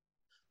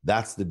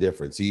 That's the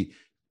difference. See,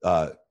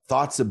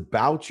 thoughts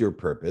about your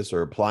purpose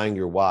or applying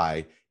your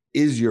why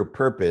is your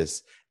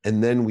purpose,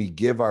 and then we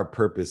give our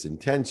purpose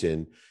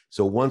intention.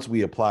 So once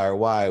we apply our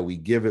why, we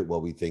give it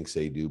what we think,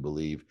 say, do,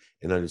 believe,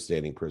 and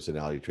understanding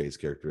personality traits,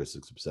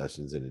 characteristics,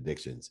 obsessions, and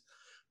addictions.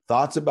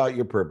 Thoughts about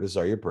your purpose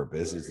are your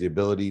purpose. It's the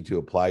ability to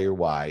apply your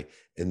why,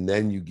 and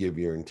then you give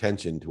your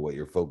intention to what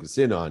you're focused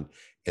in on,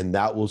 and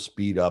that will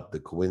speed up the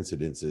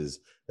coincidences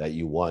that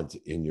you want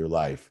in your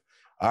life.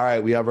 All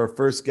right, we have our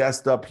first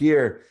guest up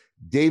here,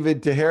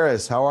 David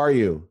Tejares. How are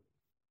you?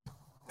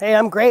 Hey,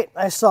 I'm great.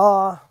 I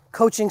saw a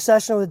coaching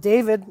session with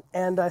David,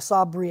 and I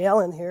saw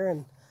Brielle in here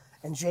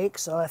and Jake,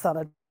 so I thought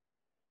I'd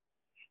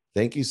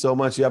Thank you so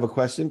much. You have a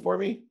question for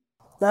me?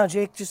 No,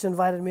 Jake just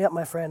invited me up,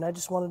 my friend. I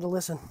just wanted to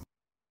listen.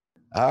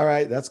 All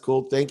right, that's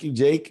cool. Thank you,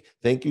 Jake.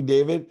 Thank you,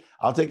 David.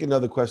 I'll take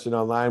another question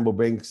online. We'll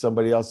bring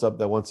somebody else up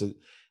that wants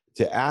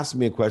to ask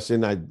me a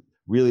question. I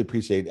really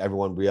appreciate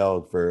everyone,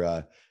 Brielle,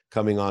 for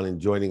coming on and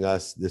joining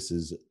us. This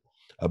is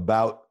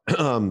about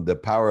the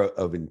power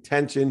of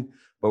intention,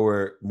 but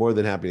we're more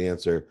than happy to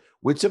answer.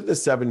 Which of the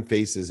 7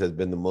 faces has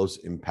been the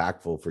most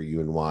impactful for you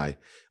and why?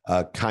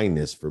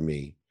 Kindness for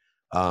me.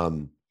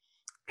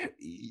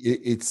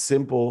 It's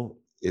simple.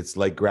 It's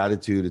like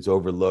gratitude. It's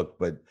overlooked,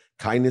 but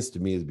kindness to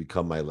me has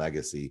become my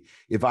legacy.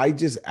 If I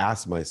just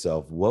ask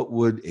myself, what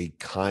would a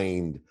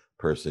kind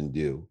person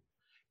do?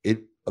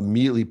 It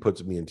immediately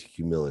puts me into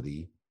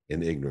humility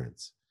and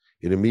ignorance.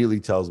 It immediately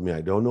tells me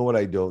I don't know what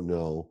I don't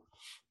know,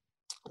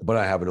 but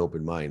I have an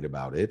open mind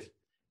about it.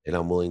 And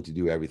I'm willing to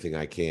do everything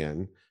I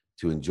can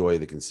to enjoy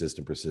the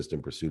consistent,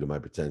 persistent pursuit of my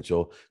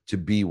potential, to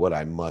be what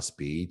I must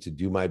be, to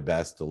do my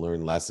best, to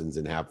learn lessons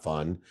and have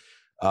fun.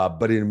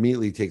 But it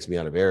immediately takes me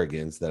out of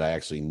arrogance that I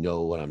actually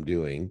know what I'm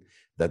doing,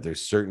 that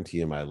there's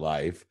certainty in my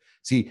life.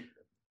 See,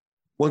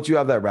 once you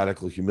have that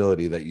radical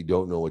humility that you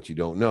don't know what you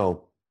don't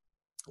know,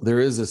 there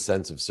is a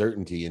sense of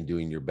certainty in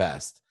doing your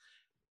best,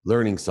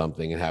 learning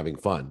something and having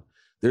fun.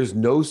 There's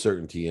no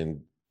certainty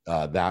in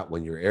that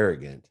when you're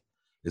arrogant.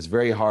 It's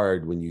very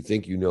hard when you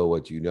think you know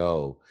what you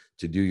know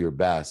to do your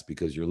best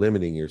because you're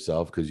limiting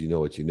yourself because you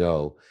know what you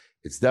know.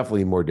 It's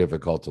definitely more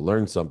difficult to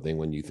learn something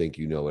when you think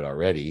you know it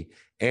already.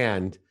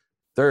 And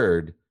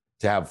third,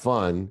 to have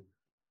fun,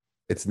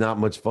 it's not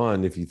much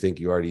fun if you think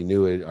you already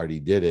knew it, already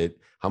did it.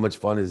 How much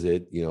fun is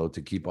it,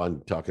 to keep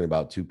on talking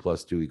about 2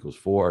 + 2 =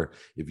 4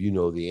 if you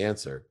know the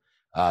answer?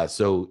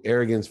 So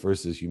arrogance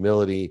versus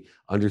humility,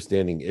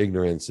 understanding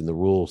ignorance, and the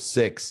rule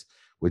 6,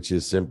 which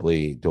is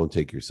simply don't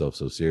take yourself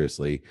so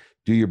seriously.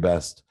 Do your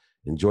best.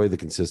 Enjoy the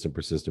consistent,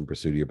 persistent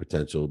pursuit of your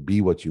potential.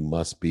 Be what you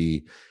must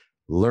be.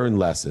 Learn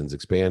lessons,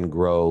 expand,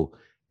 grow,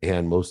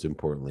 and most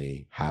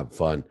importantly, have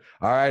fun.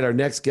 All right, our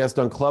next guest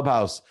on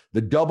Clubhouse,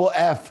 the double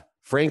F,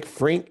 Frank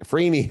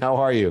Freeney. How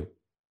are you?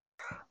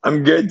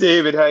 I'm good,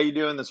 David. How you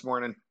doing this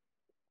morning?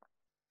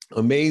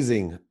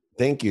 Amazing.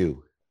 Thank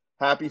you.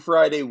 Happy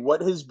Friday.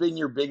 What has been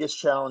your biggest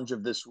challenge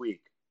of this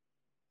week?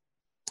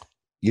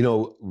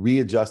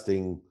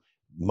 Readjusting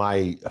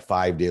my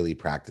 5 daily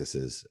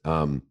practices.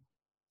 I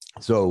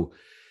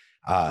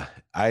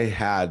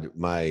had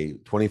my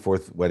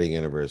 24th wedding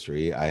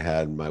anniversary. I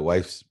had my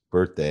wife's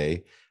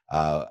birthday.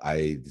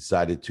 I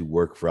decided to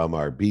work from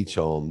our beach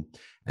home.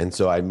 And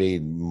so I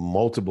made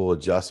multiple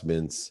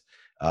adjustments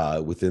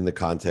within the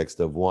context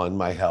of 1,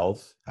 my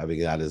health, having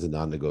that as a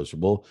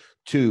non-negotiable,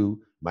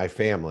 2, my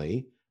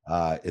family,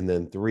 and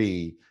then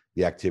 3,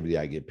 the activity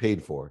I get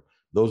paid for.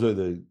 Those are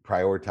the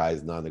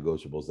prioritized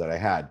non-negotiables that I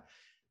had.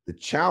 The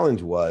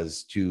challenge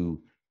was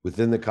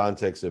within the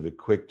context of a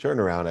quick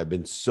turnaround, I've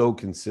been so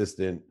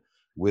consistent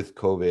with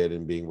COVID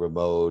and being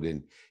remote,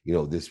 and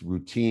this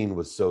routine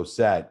was so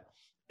set.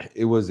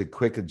 It was a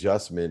quick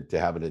adjustment to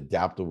have an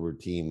adaptable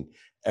routine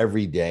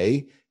every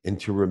day and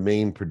to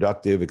remain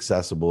productive,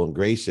 accessible, and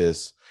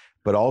gracious,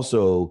 but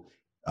also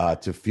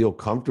to feel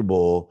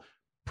comfortable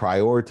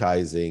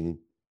prioritizing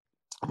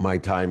my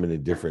time in a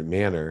different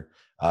manner,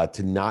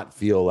 to not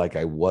feel like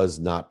I was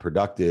not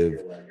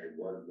productive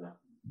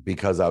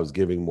because I was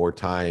giving more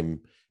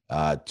time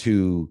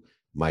to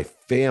my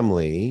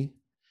family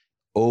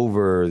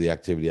over the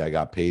activity I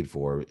got paid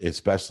for,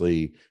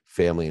 especially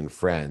family and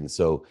friends.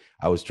 So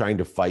I was trying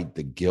to fight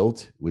the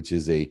guilt, which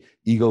is a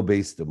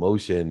ego-based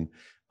emotion.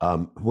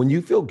 When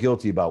you feel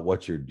guilty about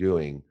what you're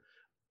doing,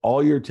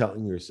 all you're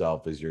telling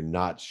yourself is you're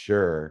not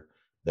sure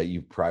that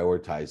you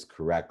prioritize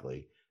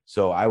correctly.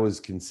 So I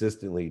was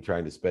consistently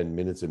trying to spend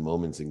minutes and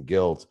moments in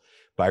guilt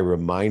by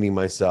reminding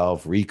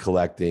myself,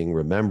 recollecting,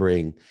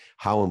 remembering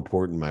how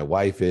important my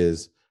wife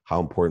is, how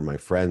important my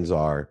friends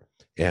are.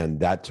 And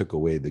that took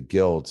away the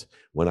guilt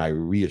when I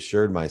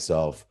reassured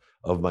myself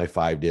of my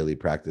 5 daily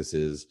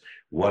practices,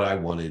 what I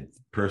wanted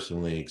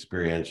personally,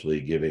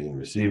 experientially, giving and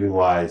receiving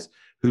wise,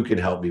 who can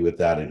help me with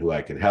that and who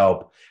I can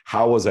help,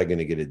 how was I going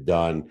to get it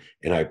done?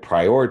 And I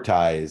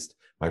prioritized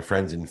my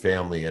friends and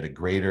family at a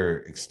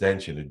greater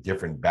extension, a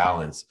different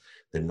balance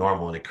than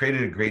normal. And it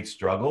created a great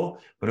struggle,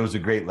 but it was a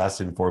great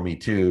lesson for me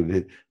too,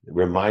 to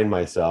remind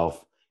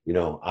myself,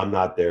 I'm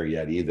not there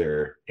yet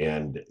either.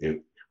 And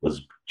it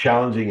was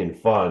challenging and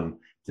fun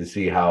to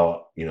see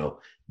how,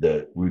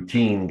 the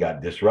routine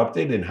got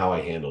disrupted and how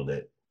I handled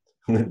it.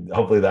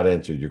 Hopefully that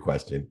answered your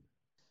question.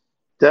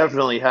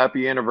 Definitely.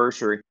 Happy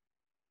anniversary.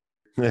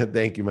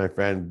 Thank you, my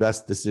friend.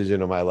 Best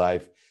decision of my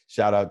life.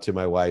 Shout out to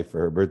my wife for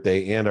her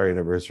birthday and our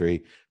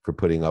anniversary for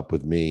putting up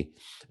with me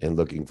and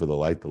looking for the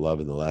light, the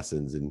love, and the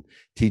lessons and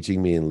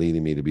teaching me and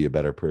leading me to be a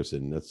better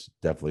person. That's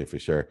definitely for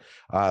sure.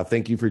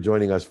 Thank you for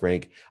joining us,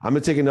 Frank. I'm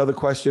going to take another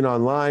question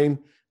online.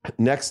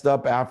 Next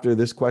up after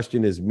this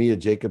question is Mia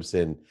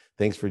Jacobson.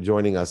 Thanks for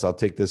joining us. I'll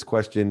take this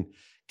question.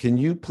 Can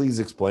you please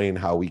explain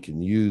how we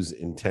can use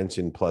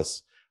intention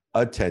plus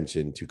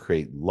attention to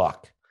create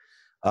luck?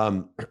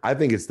 I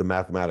think it's the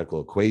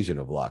mathematical equation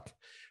of luck.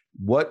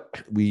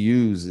 what we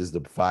use is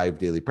the 5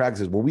 daily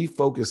practices. When we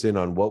focus in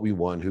on what we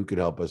want, who can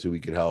help us, who we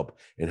can help,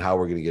 and how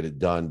we're going to get it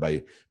done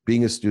by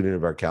being a student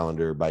of our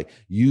calendar, by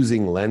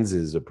using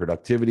lenses of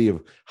productivity,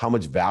 of how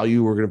much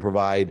value we're going to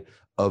provide,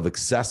 of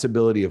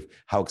accessibility, of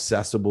how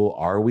accessible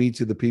are we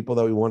to the people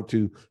that we want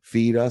to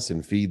feed us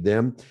and feed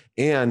them,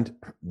 and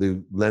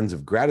the lens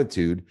of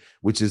gratitude,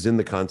 which is in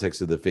the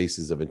context of the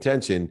faces of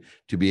intention,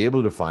 to be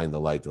able to find the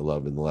light, the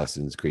love, and the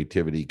lessons,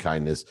 creativity,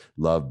 kindness,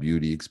 love,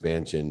 beauty,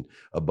 expansion,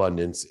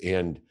 abundance,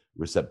 and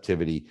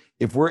receptivity.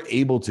 If we're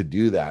able to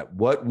do that,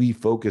 what we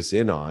focus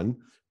in on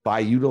by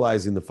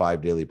utilizing the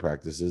 5 daily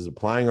practices,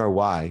 applying our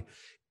why,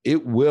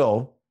 it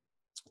will,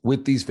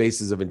 with these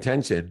faces of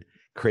intention,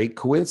 create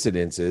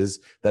coincidences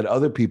that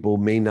other people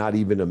may not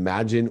even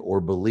imagine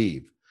or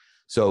believe.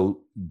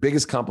 So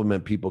biggest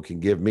compliment people can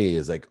give me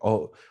is like,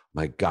 oh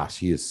my gosh,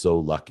 he is so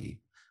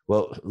lucky.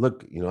 Well,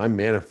 look, I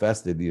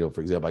manifested,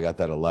 for example, I got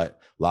that a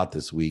lot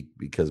this week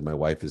because my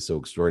wife is so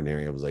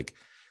extraordinary. I was like,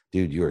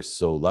 dude, you are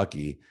so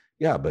lucky.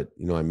 Yeah, but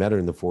I met her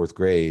in the 4th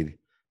grade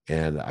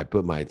and I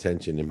put my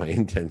attention and my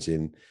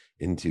intention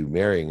into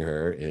marrying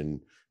her. And,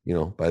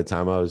 by the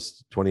time I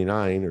was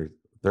 29 or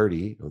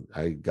 30,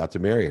 I got to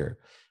marry her.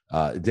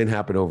 It didn't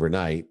happen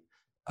overnight,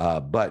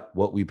 but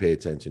what we pay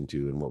attention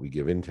to and what we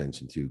give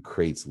intention to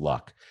creates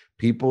luck.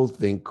 People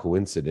think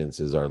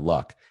coincidences are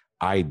luck.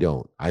 I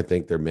don't. I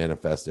think they're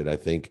manifested. I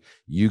think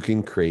you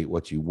can create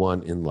what you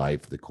want in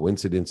life, the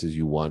coincidences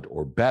you want,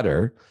 or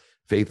better.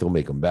 Faith will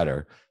make them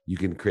better. You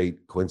can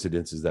create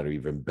coincidences that are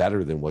even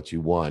better than what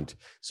you want.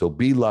 So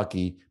be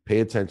lucky, pay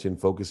attention,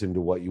 focus into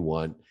what you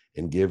want,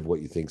 and give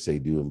what you think, say,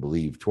 do, and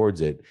believe towards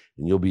it.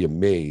 And you'll be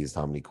amazed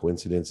how many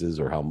coincidences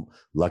or how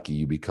lucky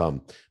you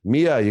become.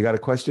 Mia, you got a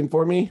question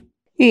for me?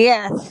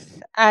 Yes,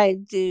 I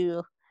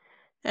do.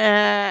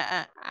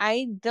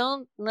 I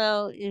don't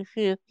know if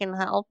you can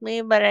help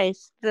me, but I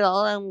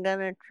still am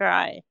gonna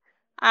try.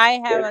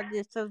 I have a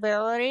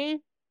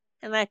disability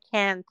and I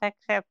can't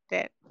accept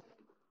it.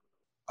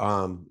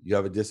 You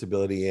have a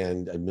disability,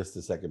 and I missed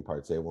the second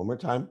part. Say it one more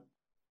time.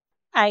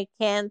 I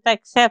can't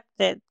accept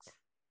it.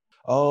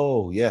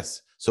 Oh,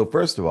 yes. So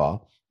first of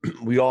all,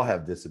 we all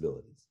have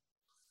disabilities,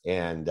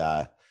 and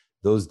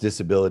those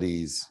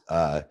disabilities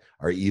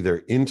are either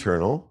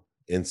internal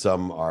and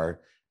some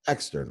are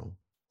external.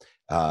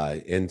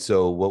 And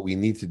so what we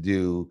need to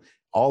do,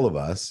 all of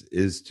us,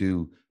 is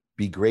to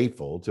be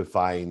grateful to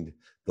find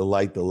the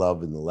light, the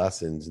love, and the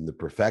lessons and the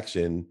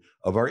perfection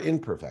of our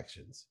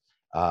imperfections.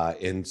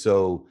 And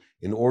so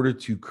in order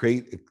to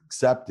create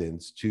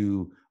acceptance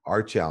to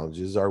our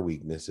challenges, our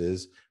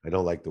weaknesses, I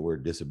don't like the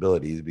word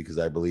disabilities because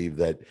I believe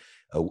that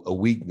a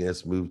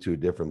weakness moved to a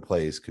different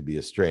place could be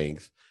a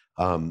strength,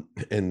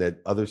 and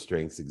that other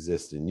strengths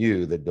exist in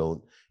you that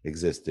don't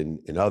exist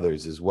in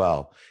others as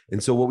well.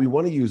 And so what we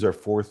want to use are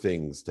 4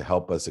 things to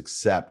help us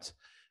accept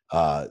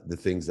the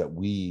things that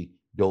we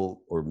don't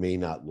or may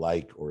not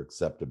like or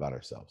accept about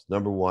ourselves.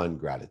 Number 1,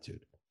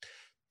 gratitude.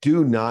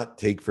 Do not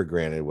take for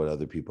granted what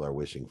other people are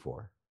wishing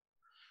for.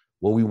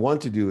 What we want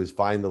to do is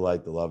find the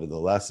light, the love, and the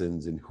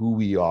lessons in who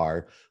we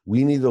are.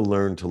 We need to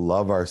learn to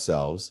love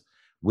ourselves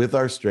with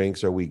our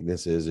strengths, our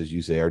weaknesses, as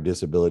you say, our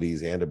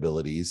disabilities and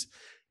abilities.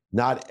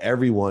 Not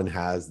everyone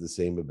has the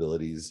same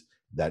abilities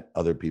that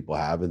other people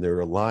have, and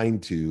they're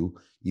aligned to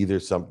either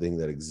something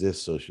that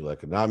exists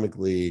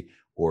socioeconomically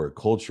or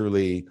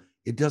culturally.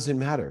 It doesn't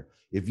matter.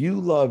 If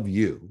you love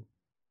you,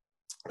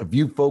 if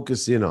you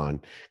focus in on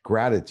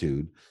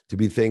gratitude, to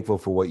be thankful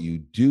for what you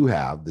do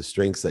have, the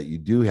strengths that you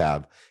do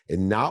have,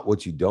 and not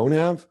what you don't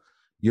have,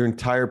 your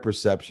entire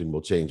perception will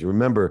change.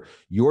 Remember,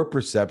 your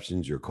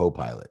perception's your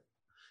co-pilot.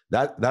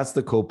 That's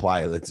the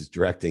co-pilot that's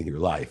directing your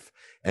life.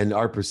 And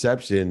our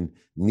perception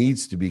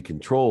needs to be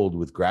controlled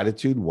with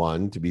gratitude.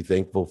 1, to be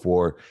thankful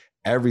for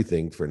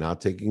everything, for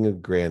not taking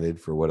it granted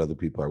for what other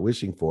people are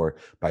wishing for,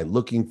 by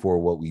looking for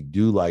what we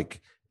do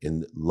like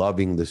and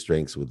loving the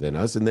strengths within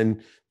us. And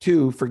then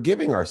 2,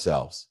 forgiving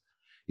ourselves.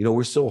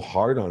 We're so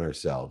hard on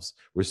ourselves.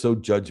 We're so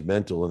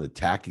judgmental and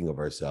attacking of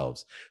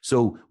ourselves.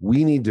 So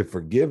we need to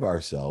forgive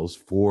ourselves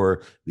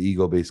for the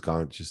ego-based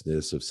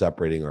consciousness of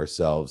separating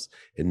ourselves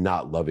and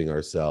not loving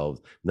ourselves,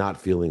 not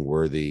feeling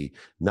worthy,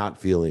 not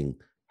feeling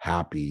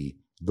happy.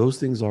 Those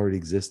things already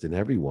exist in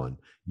everyone.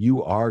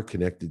 You are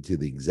connected to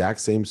the exact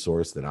same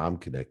source that I'm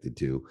connected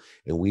to.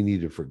 And we need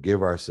to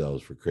forgive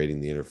ourselves for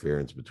creating the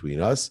interference between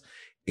us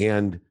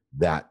and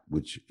that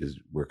which is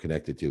we're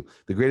connected to.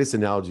 The greatest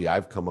analogy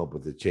I've come up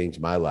with that changed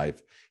my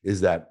life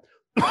is that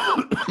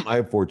I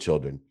have 4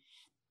 children,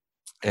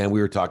 and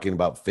we were talking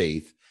about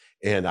faith,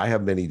 and I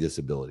have many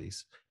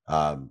disabilities.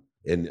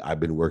 And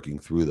I've been working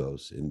through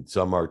those, and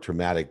some are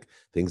traumatic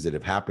things that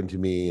have happened to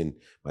me in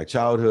my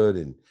childhood,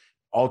 and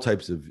all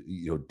types of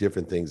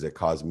different things that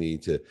cause me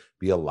to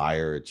be a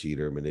liar, a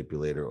cheater,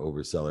 manipulator,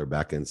 overseller,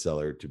 back-end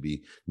seller, to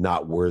be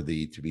not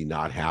worthy, to be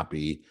not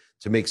happy,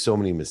 to make so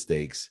many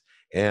mistakes.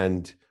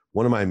 And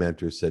one of my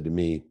mentors said to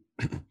me,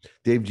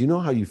 Dave, do you know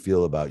how you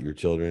feel about your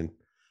children?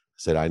 I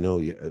said, I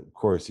know. Of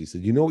course. He said,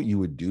 you know what you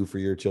would do for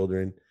your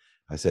children?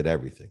 I said,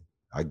 everything.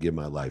 I give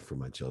my life for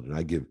my children.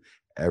 I give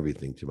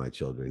everything to my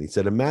children. He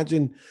said,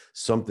 imagine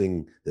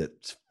something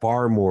that's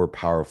far more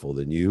powerful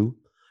than you,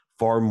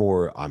 far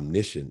more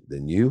omniscient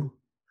than you,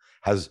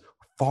 has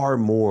far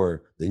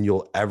more than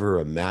you'll ever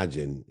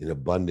imagine in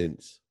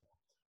abundance,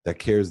 that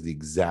cares the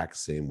exact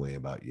same way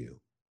about you.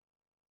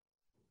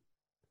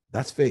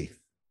 That's faith.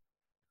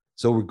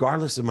 So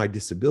regardless of my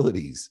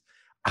disabilities,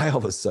 I all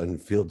of a sudden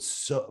felt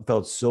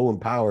so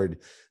empowered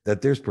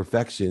that there's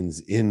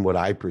perfections in what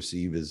I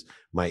perceive as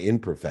my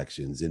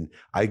imperfections. And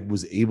I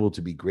was able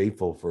to be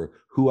grateful for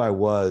who I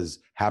was,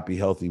 happy,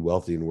 healthy,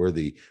 wealthy, and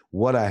worthy,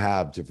 what I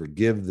have to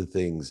forgive the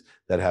things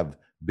that have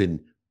been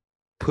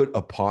put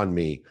upon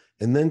me,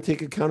 and then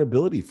take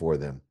accountability for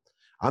them.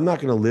 I'm not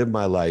going to live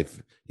my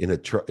life in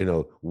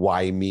a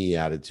why me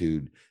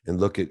attitude and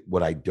look at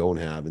what I don't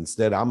have.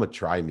 Instead, I'm a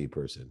try me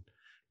person.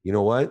 You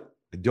know what?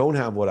 I don't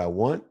have what I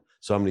want.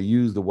 So I'm going to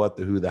use the what,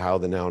 the who, the how,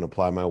 the now, and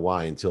apply my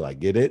why until I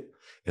get it.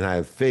 And I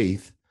have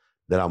faith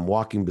that I'm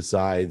walking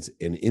besides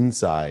and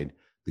inside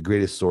the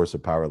greatest source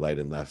of power, light,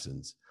 and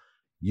lessons.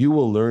 You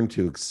will learn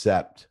to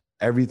accept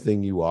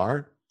everything you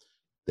are,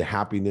 the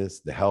happiness,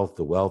 the health,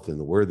 the wealth, and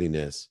the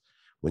worthiness,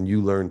 when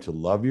you learn to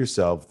love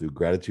yourself through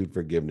gratitude,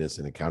 forgiveness,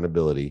 and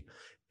accountability,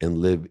 and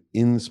live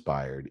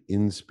inspired,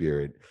 in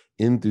spirit,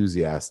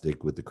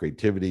 enthusiastic with the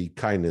creativity,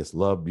 kindness,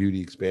 love, beauty,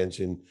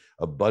 expansion,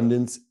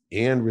 abundance,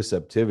 and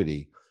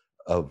receptivity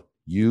of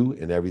you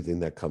and everything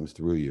that comes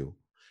through you.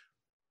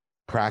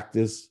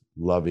 Practice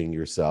loving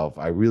yourself.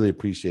 I really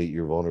appreciate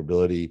your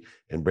vulnerability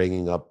and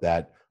bringing up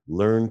that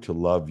learn to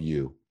love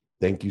you.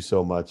 Thank you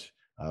so much.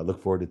 I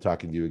look forward to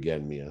talking to you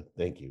again, Mia.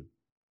 Thank you.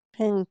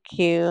 Thank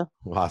you.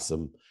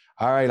 Awesome.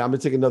 All right, I'm going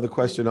to take another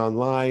question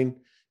online.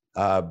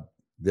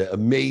 The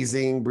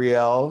amazing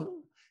Brielle,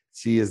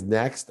 she is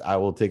next. I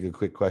will take a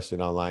quick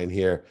question online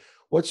here.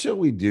 What should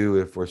we do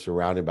if we're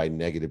surrounded by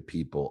negative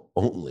people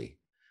only?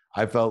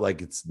 I felt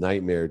like it's a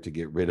nightmare to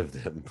get rid of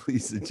them.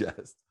 Please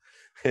suggest.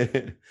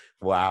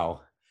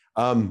 Wow.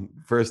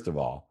 First of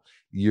all,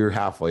 you're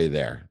halfway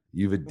there.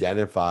 You've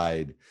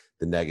identified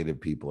the negative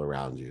people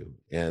around you.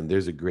 And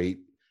there's a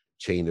great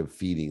chain of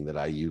feeding that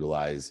I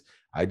utilize.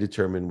 I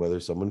determine whether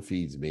someone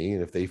feeds me,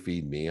 and if they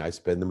feed me, I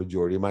spend the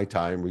majority of my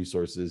time,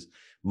 resources,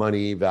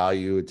 money,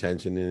 value,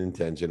 attention, and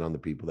intention on the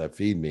people that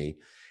feed me.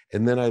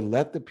 And then I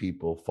let the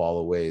people fall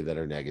away that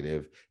are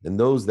negative, and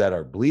those that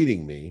are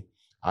bleeding me,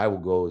 I will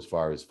go as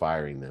far as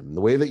firing them. And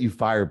the way that you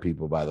fire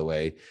people, by the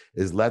way,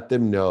 is let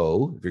them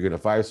know, if you're going to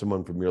fire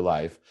someone from your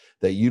life,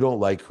 that you don't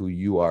like who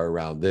you are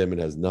around them. It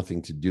has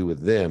nothing to do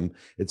with them.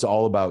 It's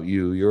all about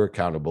you. You're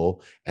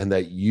accountable, and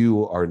that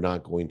you are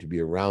not going to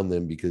be around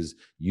them because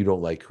you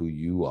don't like who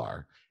you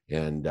are.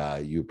 And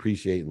you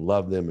appreciate and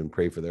love them and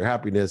pray for their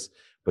happiness,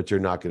 but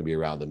you're not going to be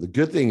around them. The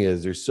good thing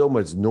is there's so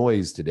much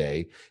noise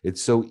today.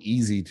 It's so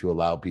easy to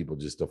allow people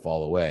just to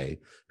fall away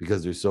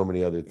because there's so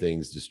many other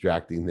things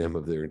distracting them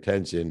of their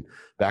attention.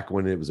 Back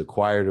when it was a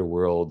quieter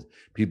world,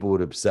 people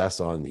would obsess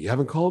on, you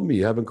haven't called me,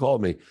 you haven't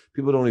called me.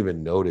 People don't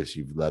even notice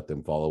you've let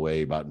them fall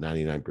away about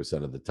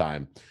 99% of the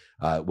time.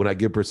 When I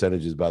give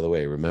percentages, by the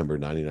way, remember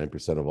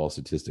 99% of all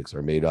statistics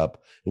are made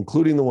up,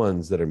 including the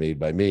ones that are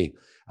made by me.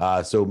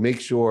 So make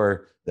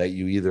sure that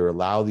you either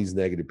allow these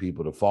negative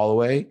people to fall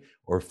away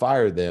or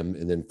fire them,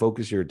 and then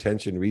focus your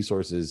attention,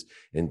 resources,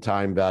 and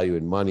time, value,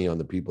 and money on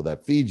the people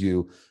that feed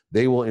you.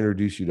 They will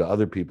introduce you to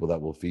other people that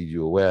will feed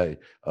you away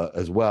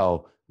as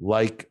well.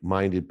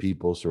 Like-minded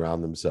people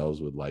surround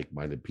themselves with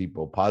like-minded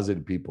people.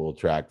 Positive people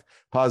attract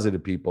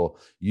positive people.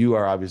 You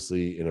are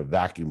obviously in a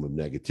vacuum of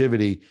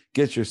negativity.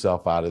 Get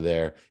yourself out of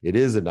there. It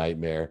is a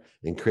nightmare,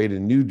 and create a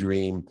new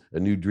dream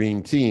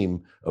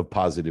team of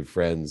positive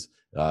friends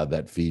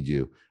that feed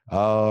you.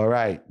 All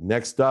right.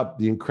 Next up,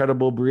 the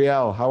incredible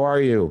Brielle. How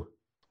are you?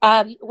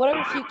 What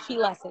are a few key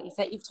lessons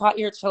that you've taught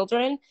your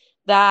children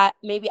that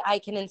maybe I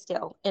can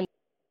instill in?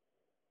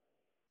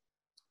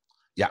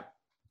 Yeah.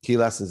 Key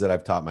lessons that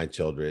I've taught my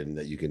children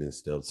that you can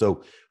instill.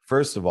 So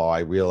first of all, I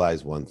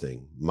realize one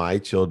thing. My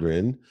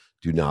children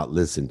do not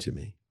listen to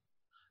me.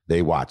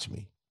 They watch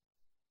me.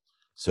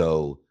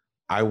 So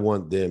I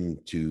want them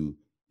to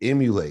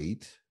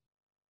emulate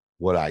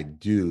what I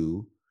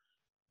do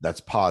that's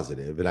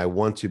positive, and I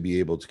want to be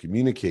able to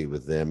communicate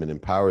with them and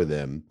empower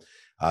them.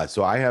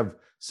 So I have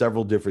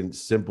several different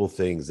simple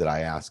things that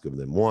I ask of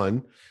them.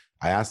 One,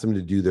 I ask them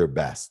to do their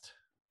best.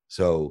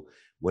 So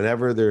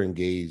whenever they're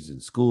engaged in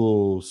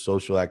school,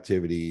 social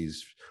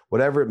activities,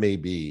 whatever it may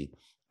be,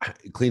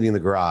 cleaning the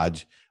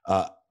garage,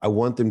 I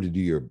want them to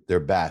do their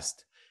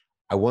best.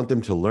 I want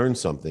them to learn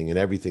something in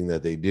everything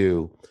that they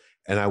do,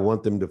 and I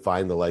want them to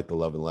find the light, the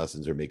love, and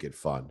lessons, or make it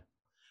fun.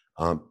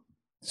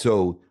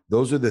 So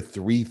those are the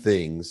three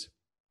things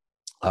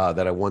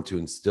that I want to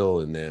instill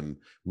in them,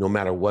 no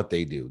matter what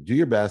they do. Do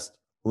your best,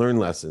 learn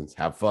lessons,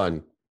 have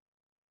fun.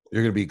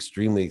 You're going to be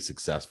extremely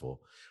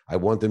successful. I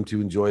want them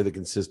to enjoy the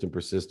consistent,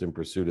 persistent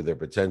pursuit of their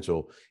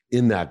potential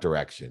in that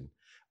direction.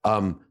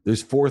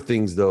 There's four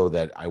things, though,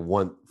 that I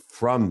want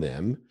from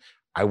them.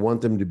 I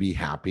want them to be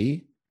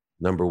happy.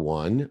 Number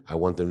one, I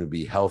want them to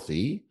be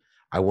healthy.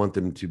 I want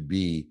them to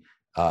be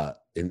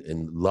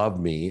and love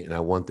me, and I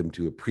want them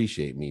to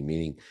appreciate me,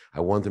 meaning I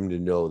want them to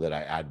know that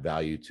I add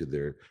value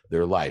to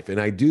their life.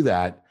 And I do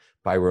that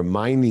by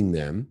reminding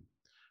them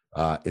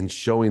and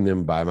showing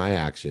them by my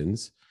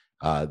actions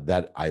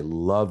that I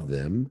love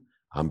them,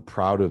 I'm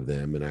proud of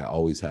them, and I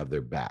always have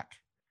their back.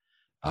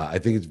 I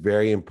think it's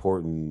very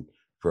important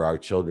for our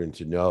children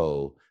to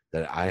know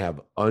that I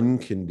have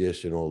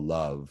unconditional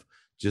love,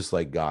 just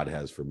like God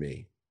has for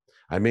me.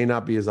 I may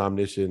not be as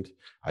omniscient,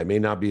 I may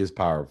not be as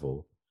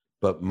powerful,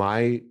 but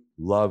my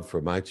love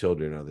for my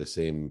children are the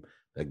same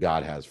that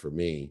God has for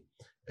me,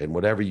 and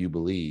whatever you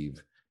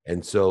believe.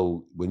 And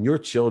so when your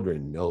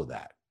children know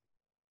that,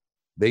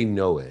 they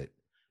know it,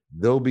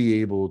 they'll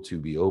be able to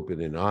be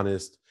open and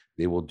honest.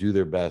 They will do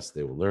their best.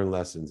 They will learn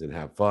lessons and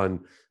have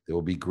fun. They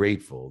will be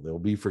grateful. They'll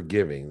be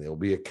forgiving. They'll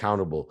be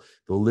accountable.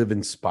 They'll live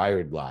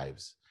inspired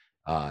lives.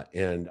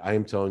 And I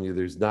am telling you,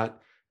 there's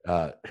not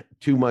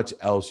too much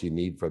else you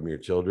need from your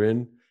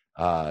children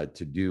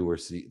to do or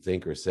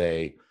think or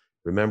say.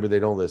 Remember, they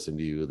don't listen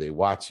to you. They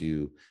watch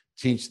you.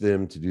 Teach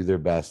them to do their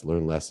best,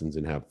 learn lessons,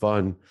 and have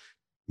fun.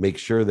 Make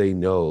sure they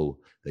know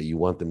that you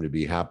want them to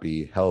be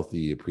happy,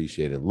 healthy,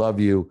 appreciate, and love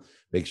you.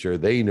 Make sure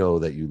they know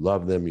that you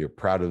love them, you're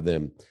proud of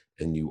them,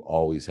 and you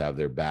always have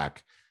their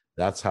back.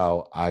 That's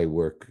how I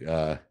work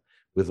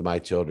with my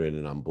children,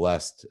 and I'm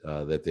blessed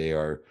that they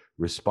are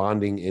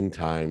responding in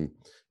kind.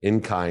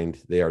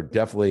 They are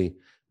definitely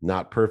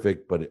not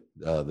perfect, but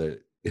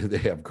they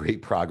have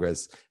great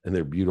progress, and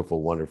they're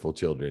beautiful, wonderful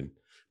children.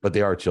 But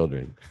they are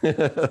children.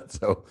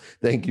 So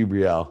thank you,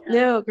 Brielle.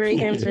 No, great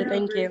answer.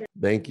 Thank you.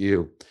 Thank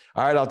you.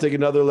 All right, I'll take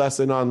another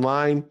lesson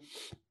online.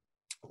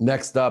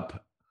 Next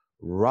up,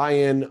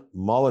 Ryan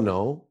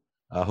Molyneux.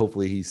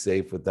 Hopefully he's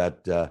safe with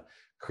that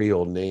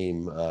Creole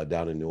name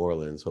down in New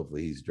Orleans.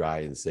 Hopefully he's dry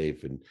and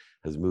safe and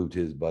has moved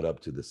his butt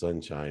up to the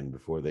sunshine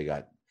before they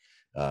got,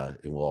 and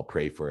we'll all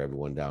pray for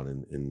everyone down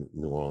in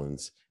New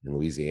Orleans, in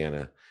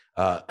Louisiana.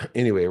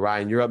 Anyway,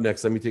 Ryan, you're up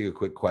next. Let me take a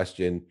quick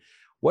question.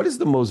 What is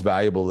the most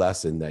valuable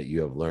lesson that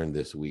you have learned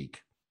this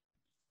week?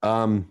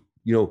 The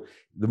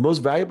most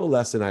valuable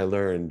lesson I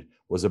learned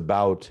was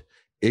about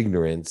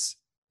ignorance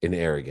and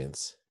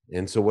arrogance.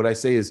 And so what I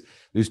say is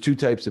there's two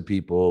types of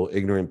people,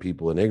 ignorant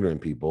people and ignorant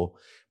people,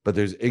 but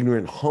there's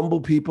ignorant,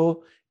 humble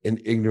people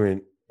and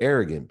ignorant,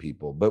 arrogant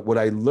people. But what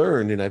I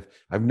learned, and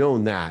I've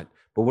known that,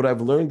 but what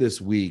I've learned this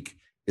week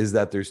is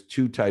that there's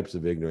two types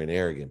of ignorant,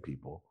 arrogant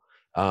people.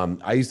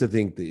 I used to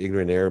think the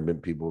ignorant,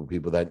 arrogant people were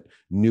people that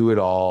knew it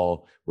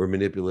all, were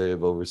manipulative,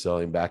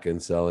 overselling,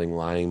 back-end selling,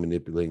 lying,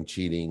 manipulating,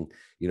 cheating,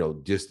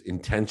 just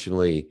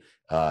intentionally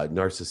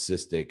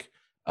narcissistic.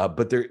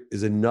 But there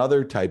is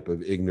another type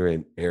of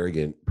ignorant,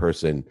 arrogant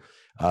person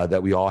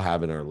that we all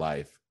have in our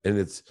life. And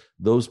it's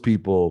those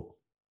people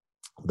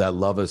that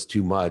love us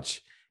too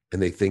much and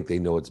they think they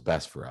know what's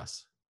best for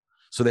us.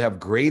 So they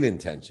have great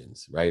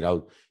intentions, right?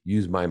 I'll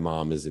use my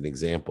mom as an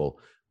example.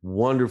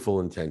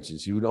 Wonderful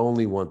intentions. She would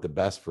only want the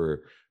best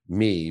for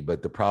me,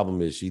 but the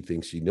problem is she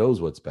thinks she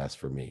knows what's best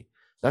for me.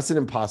 That's an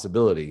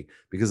impossibility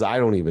because I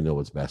don't even know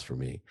what's best for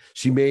me.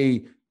 She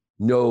may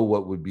know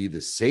what would be the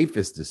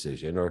safest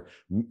decision, or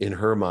in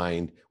her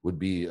mind would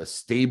be a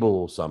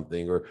stable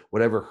something, or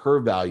whatever her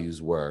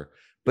values were.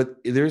 But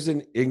there's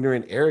an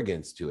ignorant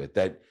arrogance to it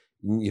that,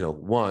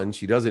 one,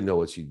 she doesn't know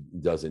what she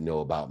doesn't know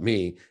about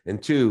me.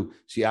 And two,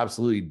 she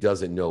absolutely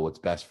doesn't know what's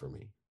best for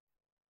me.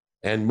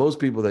 And most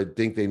people that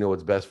think they know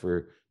what's best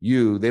for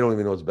you, they don't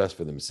even know what's best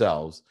for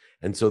themselves.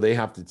 And so they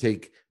have to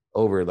take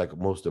over, like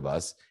most of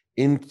us,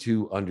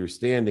 into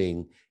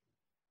understanding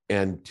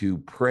and to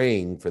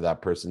praying for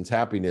that person's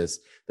happiness,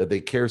 that they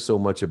care so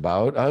much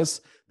about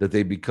us that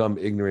they become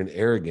ignorant,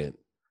 arrogant,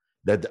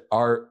 that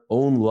our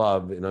own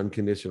love and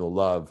unconditional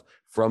love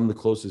from the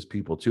closest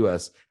people to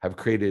us have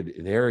created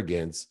an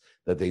arrogance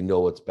that they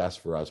know what's best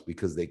for us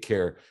because they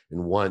care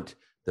and want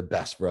the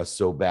best for us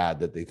so bad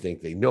that they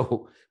think they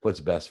know what's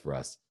best for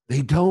us.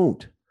 They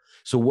don't.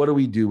 So what do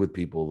we do with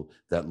people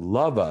that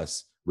love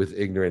us with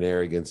ignorant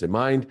arrogance in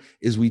mind?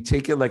 Is we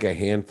take it like a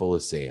handful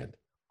of sand.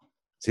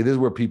 See, this is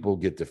where people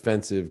get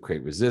defensive,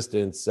 create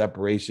resistance,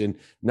 separation.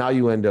 Now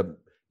you end up,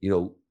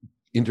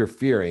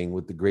 interfering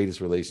with the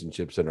greatest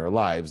relationships in our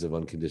lives of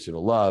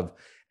unconditional love.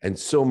 And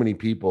so many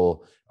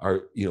people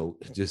are,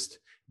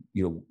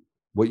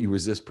 what you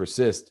resist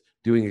persists,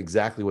 doing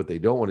exactly what they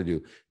don't want to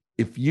do.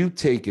 If you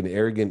take an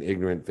arrogant,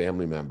 ignorant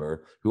family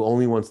member who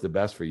only wants the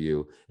best for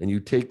you, and you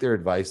take their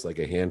advice like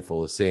a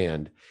handful of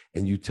sand,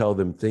 and you tell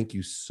them, thank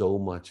you so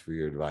much for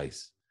your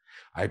advice.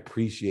 I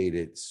appreciate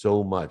it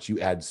so much. You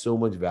add so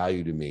much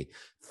value to me.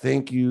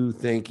 Thank you.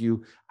 Thank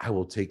you. I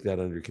will take that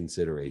under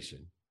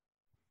consideration.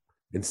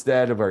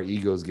 Instead of our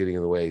egos getting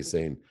in the way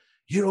saying,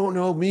 you don't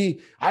know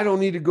me. I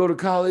don't need to go to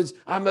college.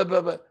 I'm a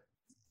blah, blah.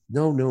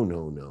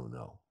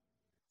 No.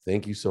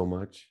 Thank you so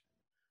much.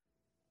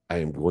 I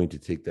am going to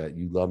take that.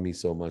 You love me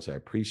so much. I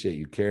appreciate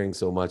you caring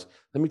so much.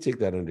 Let me take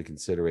that under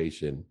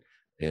consideration.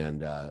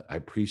 And I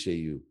appreciate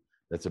you.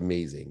 That's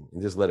amazing.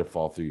 And just let it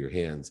fall through your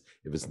hands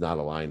if it's not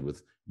aligned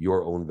with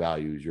your own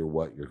values, your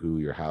what, your who,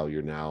 your how,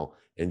 your now,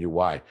 and your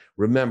why.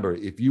 Remember,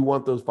 if you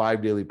want those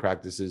 5 daily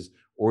practices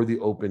or the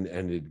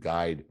open-ended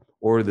guide,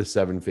 or the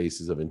 7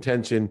 Faces of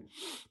Intention.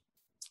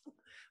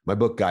 My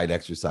book guide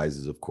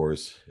exercises, of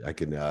course. I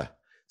can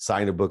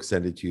sign a book,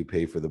 send it to you,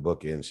 pay for the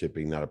book and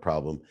shipping, not a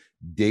problem.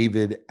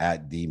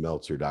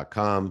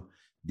 David@dmeltzer.com.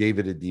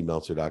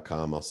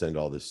 David@dmeltzer.com. I'll send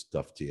all this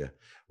stuff to you.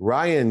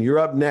 Ryan, you're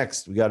up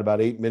next. We got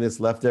about 8 minutes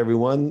left,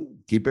 everyone.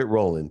 Keep it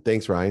rolling.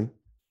 Thanks, Ryan.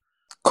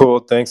 Cool.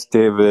 Thanks,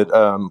 David.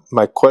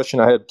 My question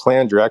I had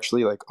planned, you're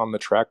actually like on the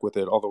track with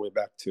it all the way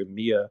back to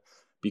Mia,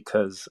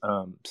 because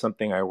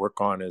something I work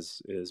on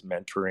is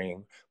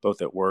mentoring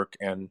both at work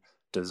and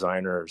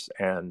designers,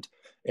 and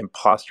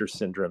imposter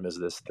syndrome is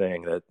this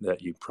thing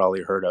that you've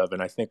probably heard of.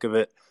 And I think of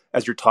it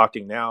as you're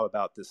talking now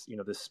about this,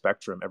 this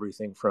spectrum,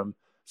 everything from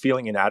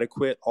feeling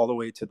inadequate all the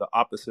way to the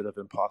opposite of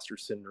imposter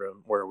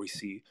syndrome, where we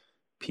see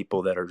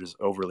people that are just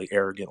overly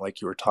arrogant, like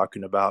you were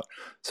talking about.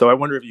 So I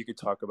wonder if you could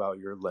talk about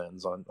your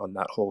lens on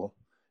that whole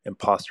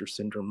imposter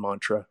syndrome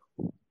mantra.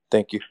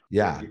 Thank you.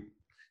 Yeah.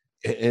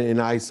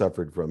 And I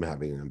suffered from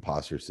having an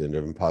imposter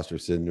syndrome. Imposter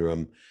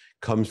syndrome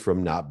comes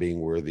from not being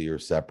worthy or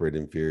separate,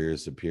 inferior,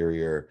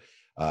 superior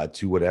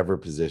to whatever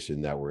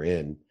position that we're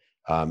in.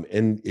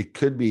 And it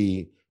could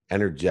be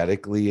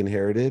energetically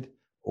inherited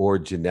or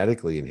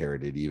genetically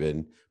inherited,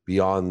 even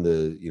beyond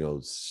the,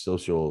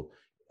 social,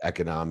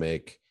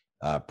 economic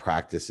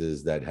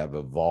practices that have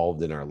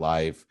evolved in our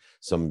life,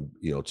 some,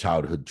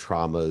 childhood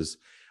traumas.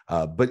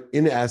 But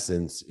in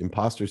essence,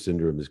 imposter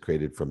syndrome is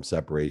created from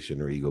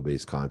separation or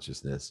ego-based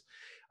consciousness.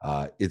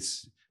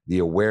 It's the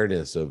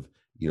awareness of,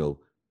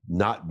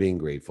 not being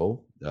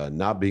grateful,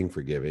 not being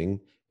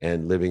forgiving,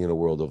 and living in a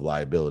world of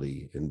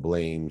liability and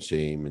blame,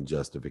 shame, and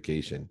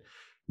justification.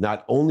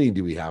 Not only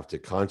do we have to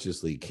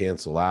consciously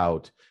cancel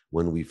out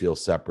when we feel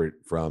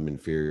separate from,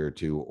 inferior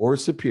to, or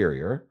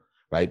superior,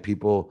 right?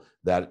 People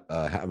that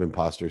have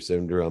imposter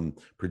syndrome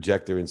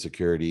project their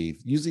insecurity,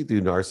 usually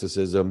through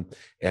narcissism,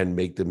 and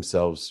make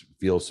themselves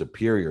feel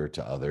superior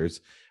to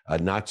others,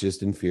 not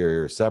just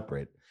inferior or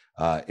separate.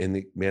 And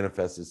it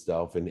manifests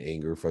itself in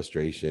anger,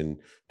 frustration,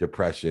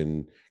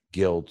 depression,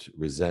 guilt,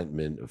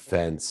 resentment,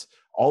 offense.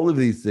 All of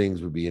these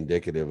things would be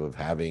indicative of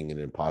having an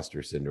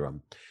imposter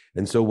syndrome.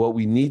 And so what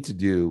we need to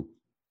do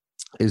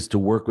is to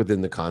work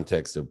within the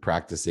context of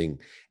practicing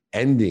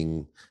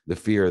ending the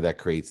fear that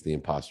creates the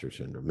imposter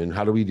syndrome. And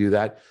how do we do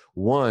that?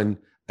 One,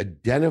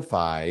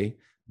 identify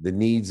the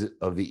needs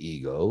of the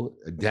ego,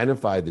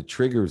 identify the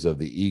triggers of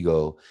the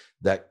ego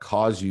that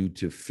cause you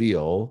to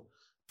feel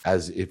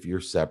as if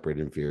you're separate,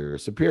 inferior, or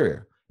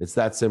superior. It's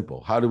that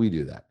simple. How do we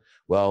do that?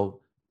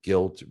 Well,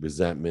 guilt,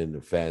 resentment,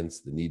 offense,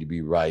 the need to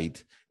be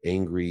right,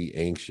 angry,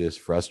 anxious,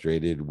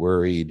 frustrated,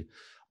 worried.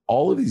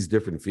 All of these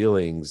different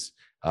feelings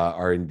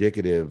are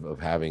indicative of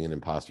having an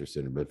imposter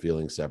syndrome, but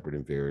feeling separate,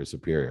 inferior,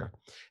 superior.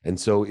 And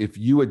so if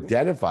you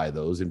identify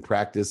those and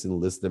practice and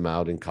list them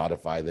out and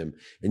codify them,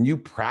 and you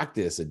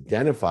practice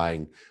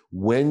identifying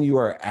when you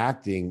are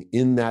acting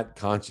in that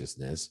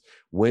consciousness,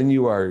 when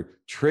you are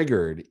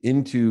triggered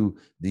into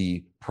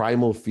the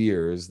primal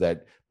fears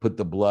that put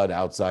the blood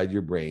outside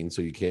your brain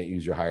so you can't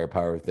use your higher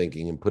power of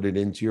thinking, and put it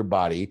into your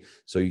body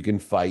so you can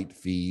fight,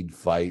 feed,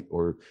 fight,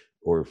 or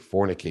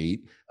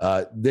fornicate,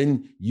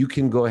 then you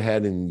can go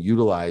ahead and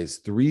utilize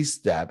 3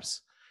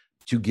 steps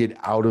to get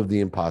out of the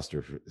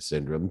imposter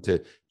syndrome,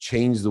 to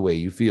change the way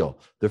you feel.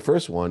 The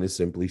first one is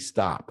simply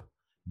stop.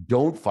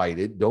 Don't fight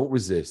it. Don't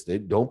resist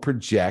it. Don't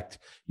project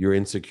your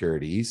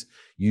insecurities.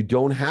 You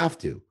don't have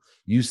to.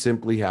 You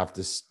simply have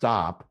to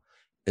stop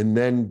and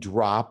then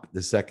drop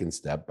the second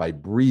step by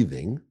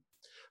breathing.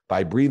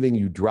 By breathing,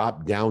 you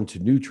drop down to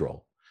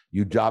neutral.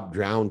 You drop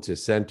down to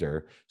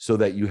center so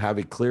that you have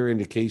a clear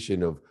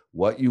indication of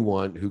what you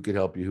want, who can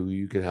help you, who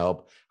you can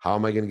help, how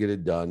am I going to get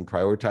it done,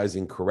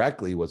 prioritizing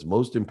correctly what's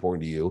most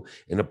important to you,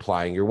 and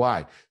applying your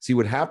why. See,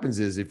 what happens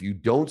is if you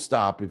don't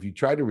stop, if you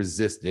try to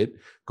resist it,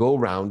 go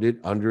around it,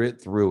 under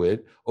it, through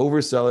it,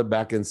 oversell it,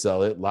 back and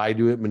sell it, lie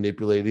to it,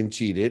 manipulate and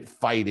cheat it,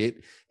 fight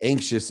it,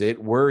 anxious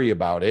it, worry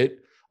about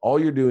it, all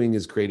you're doing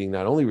is creating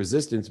not only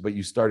resistance, but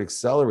you start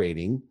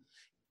accelerating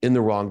in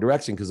the wrong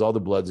direction because all the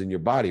blood's in your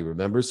body,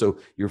 remember? So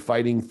you're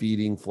fighting,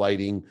 feeding,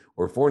 flighting,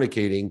 or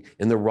fornicating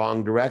in the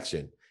wrong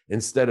direction.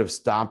 Instead of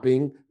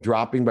stopping,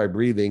 dropping by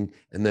breathing,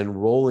 and then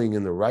rolling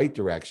in the right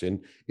direction,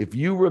 if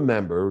you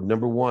remember,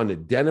 number 1,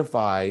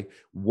 identify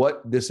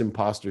what this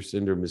imposter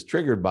syndrome is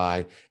triggered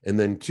by, and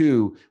then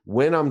 2,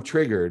 when I'm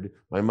triggered,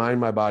 my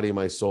mind, my body,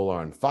 my soul are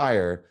on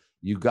fire,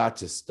 you got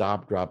to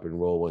stop, drop, and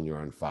roll when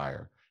you're on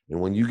fire. And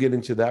when you get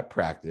into that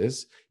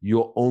practice,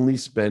 you'll only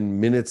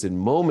spend minutes and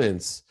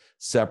moments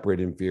separate,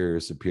 inferior,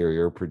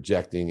 superior,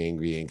 projecting,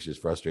 angry, anxious,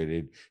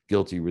 frustrated,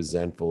 guilty,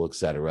 resentful,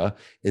 etc.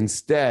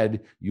 Instead,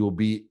 you'll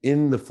be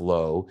in the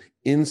flow,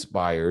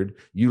 inspired,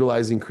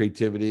 utilizing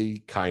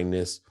creativity,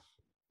 kindness,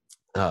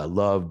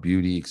 love,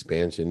 beauty,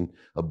 expansion,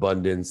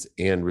 abundance,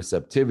 and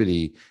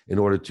receptivity in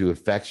order to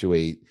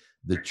effectuate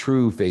the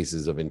true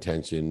faces of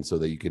intention so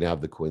that you can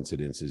have the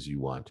coincidences you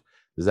want.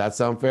 Does that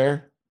sound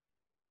fair?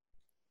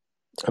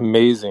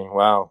 Amazing.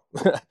 Wow.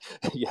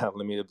 Yeah,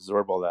 let me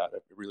absorb all that. I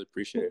really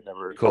appreciate it.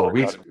 Never cool.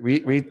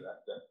 read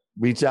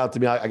reach out to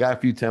me. I got a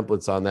few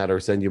templates on that, or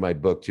send you my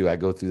book too. I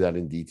go through that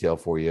in detail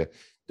for you.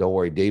 Don't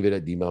worry,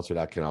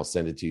 David@dmeltzer.com. I'll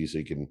send it to you so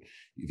you can,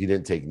 if you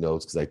didn't take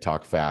notes, because I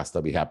talk fast,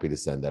 I'll be happy to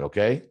send that.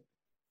 Okay.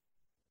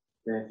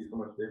 Thank you so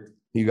much, David.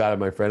 You got it,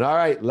 my friend. All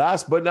right.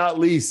 Last but not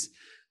least,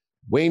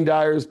 Wayne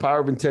Dyer's Power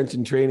of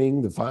Intention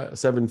Training, the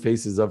 7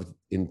 Faces of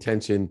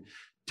Intention.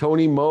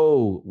 Tony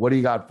Mo, what do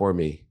you got for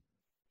me?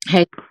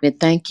 Hey, David,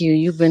 thank you.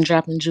 You've been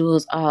dropping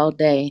jewels all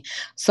day.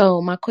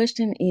 So my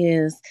question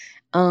is,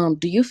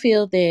 do you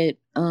feel that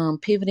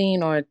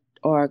pivoting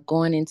or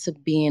going into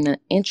being an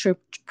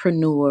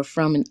entrepreneur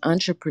from an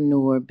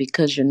entrepreneur,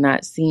 because you're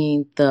not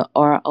seeing the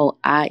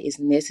ROI is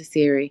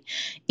necessary,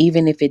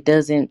 even if it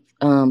doesn't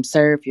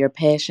serve your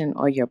passion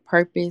or your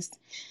purpose,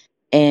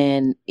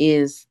 and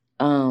is,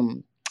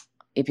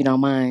 if you don't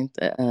mind,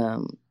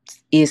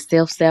 is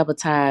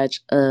self-sabotage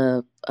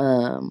a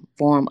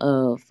form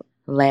of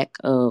lack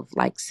of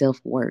like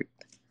self-worth?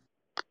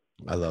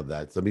 I love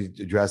that. So let me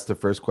address the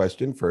first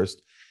question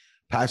first.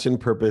 Passion,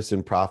 purpose,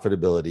 and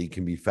profitability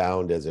can be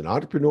found as an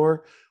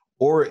entrepreneur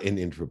or an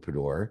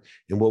intrapreneur.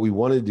 And what we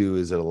want to do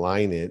is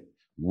align it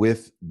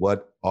with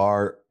what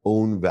our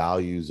own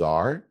values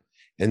are.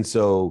 And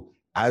so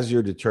as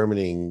you're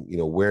determining,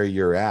 where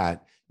you're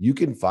at, you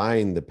can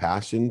find the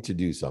passion to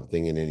do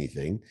something in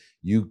anything.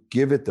 You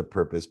give it the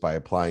purpose by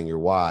applying your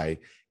why.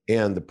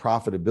 And the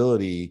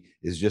profitability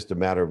is just a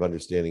matter of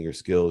understanding your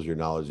skills, your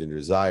knowledge, and your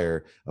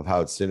desire of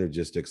how it's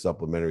synergistic,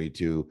 supplementary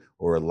to,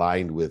 or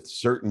aligned with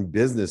certain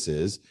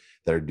businesses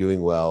that are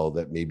doing well,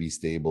 that may be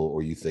stable,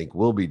 or you think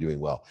will be doing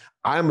well.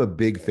 I'm a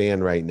big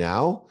fan right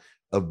now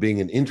of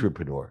being an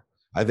intrapreneur.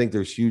 I think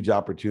there's huge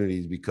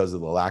opportunities because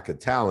of the lack of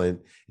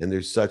talent, and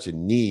there's such a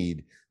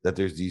need that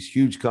there's these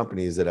huge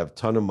companies that have a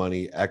ton of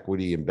money,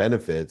 equity, and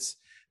benefits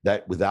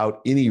that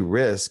without any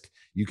risk,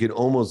 you can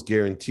almost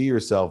guarantee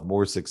yourself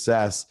more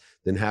success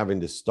than having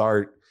to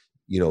start,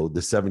 the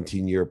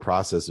 17-year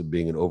process of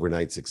being an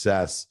overnight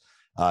success.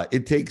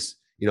 It takes,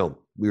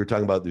 we were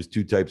talking about there's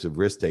 2 types of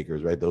risk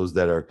takers, right? Those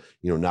that are,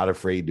 not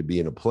afraid to be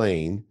in a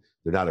plane.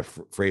 They're not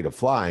afraid of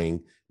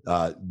flying.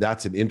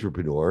 That's an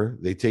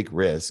intrapreneur. They take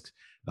risks.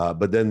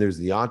 But then there's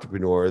the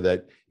entrepreneur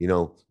that,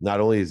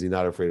 not only is he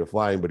not afraid of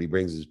flying, but he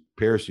brings his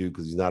parachute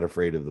because he's not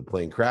afraid of the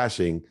plane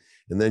crashing.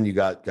 And then you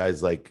got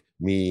guys like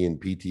me and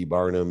PT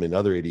Barnum and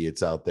other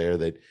idiots out there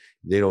that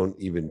they don't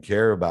even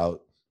care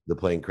about the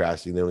plane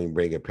crashing. They don't even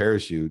bring a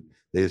parachute.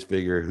 They just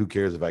figure, who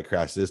cares if I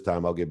crash this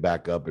time? I'll get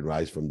back up and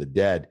rise from the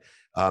dead.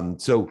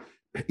 So,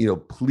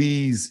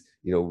 please,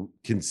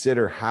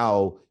 consider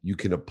how you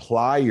can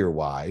apply your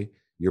why,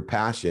 your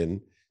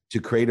passion, to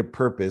create a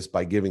purpose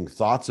by giving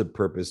thoughts of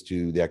purpose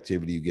to the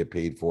activity you get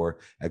paid for,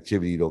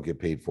 activity you don't get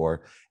paid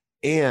for.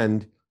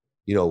 And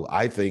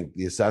I think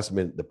the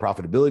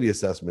profitability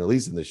assessment, at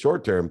least in the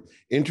short term,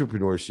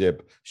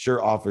 entrepreneurship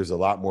sure offers a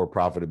lot more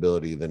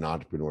profitability than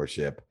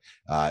entrepreneurship.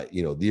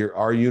 There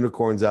are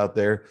unicorns out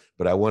there,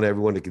 but I want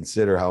everyone to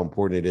consider how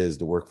important it is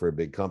to work for a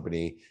big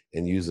company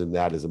and using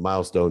that as a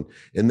milestone.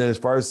 And then as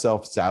far as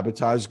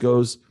self-sabotage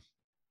goes,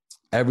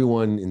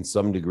 everyone in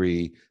some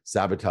degree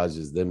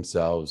sabotages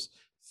themselves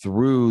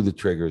through the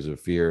triggers of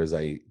fear, as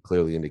I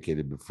clearly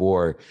indicated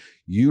before,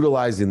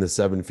 utilizing the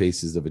 7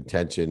 Faces of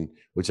Intention,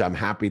 which I'm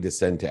happy to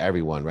send to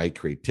everyone, right?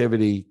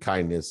 Creativity,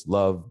 kindness,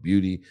 love,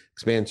 beauty,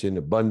 expansion,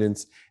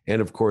 abundance, and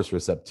of course,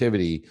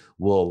 receptivity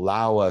will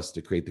allow us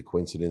to create the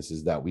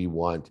coincidences that we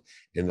want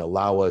and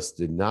allow us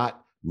to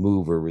not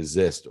move or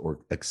resist or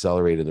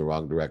accelerate in the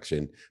wrong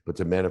direction, but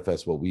to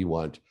manifest what we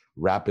want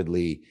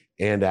rapidly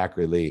and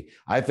accurately.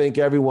 I thank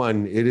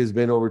everyone. It has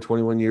been over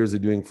 21 years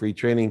of doing free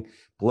training.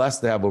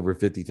 Blessed to have over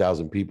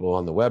 50,000 people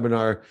on the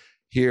webinar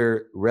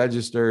here,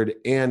 registered,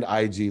 and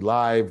IG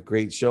Live.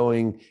 Great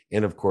showing.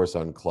 And of course,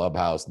 on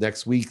Clubhouse.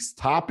 Next week's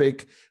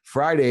topic,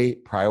 Friday,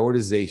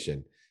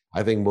 prioritization.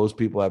 I think most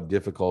people have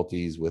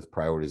difficulties with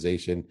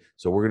prioritization.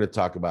 So we're going to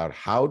talk about,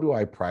 how do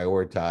I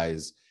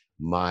prioritize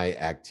my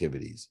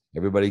activities?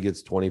 Everybody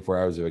gets 24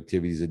 hours of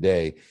activities a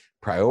day.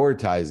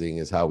 Prioritizing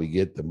is how we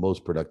get the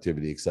most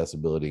productivity,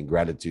 accessibility, and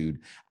gratitude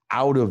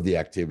out of the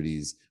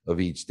activities of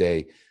each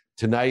day.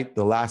 Tonight,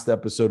 the last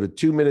episode of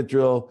 2 Minute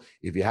Drill.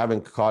 If you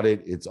haven't caught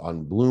it, it's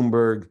on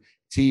Bloomberg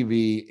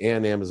TV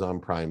and Amazon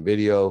Prime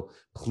Video.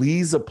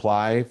 Please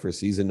apply for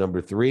season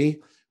number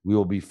 3. We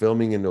will be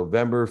filming in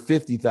November,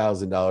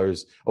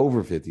 $50,000,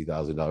 over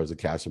 $50,000 of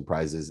cash and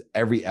prizes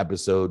every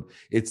episode.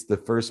 It's the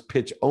first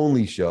pitch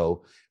only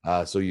show.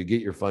 So you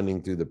get your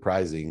funding through the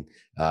prizing.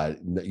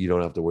 You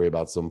don't have to worry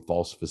about some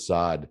false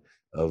facade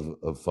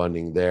of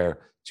funding there.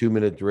 2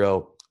 Minute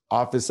Drill.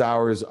 Office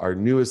Hours, our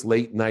newest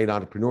late night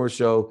entrepreneur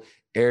show,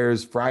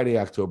 airs Friday,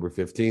 October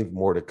 15th.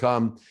 More to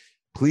come.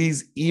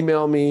 Please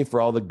email me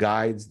for all the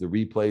guides, the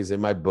replays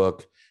in my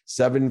book,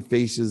 7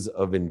 Faces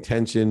of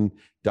Intention,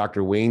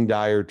 Dr. Wayne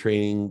Dyer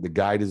training. The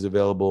guide is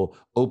available,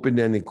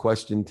 open-ended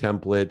question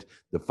template,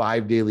 the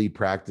 5 daily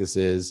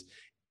practices,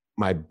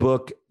 my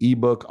book,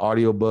 ebook,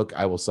 audiobook.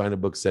 I will sign a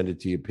book, send it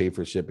to you, pay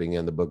for shipping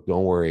and the book.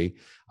 Don't worry.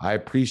 I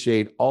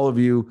appreciate all of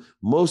you.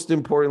 Most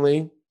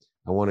importantly,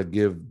 I want to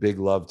give big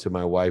love to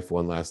my wife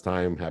one last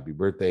time. Happy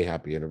birthday,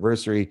 happy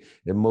anniversary.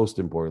 And most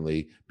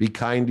importantly, be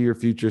kind to your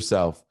future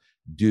self.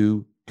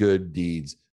 Do good deeds.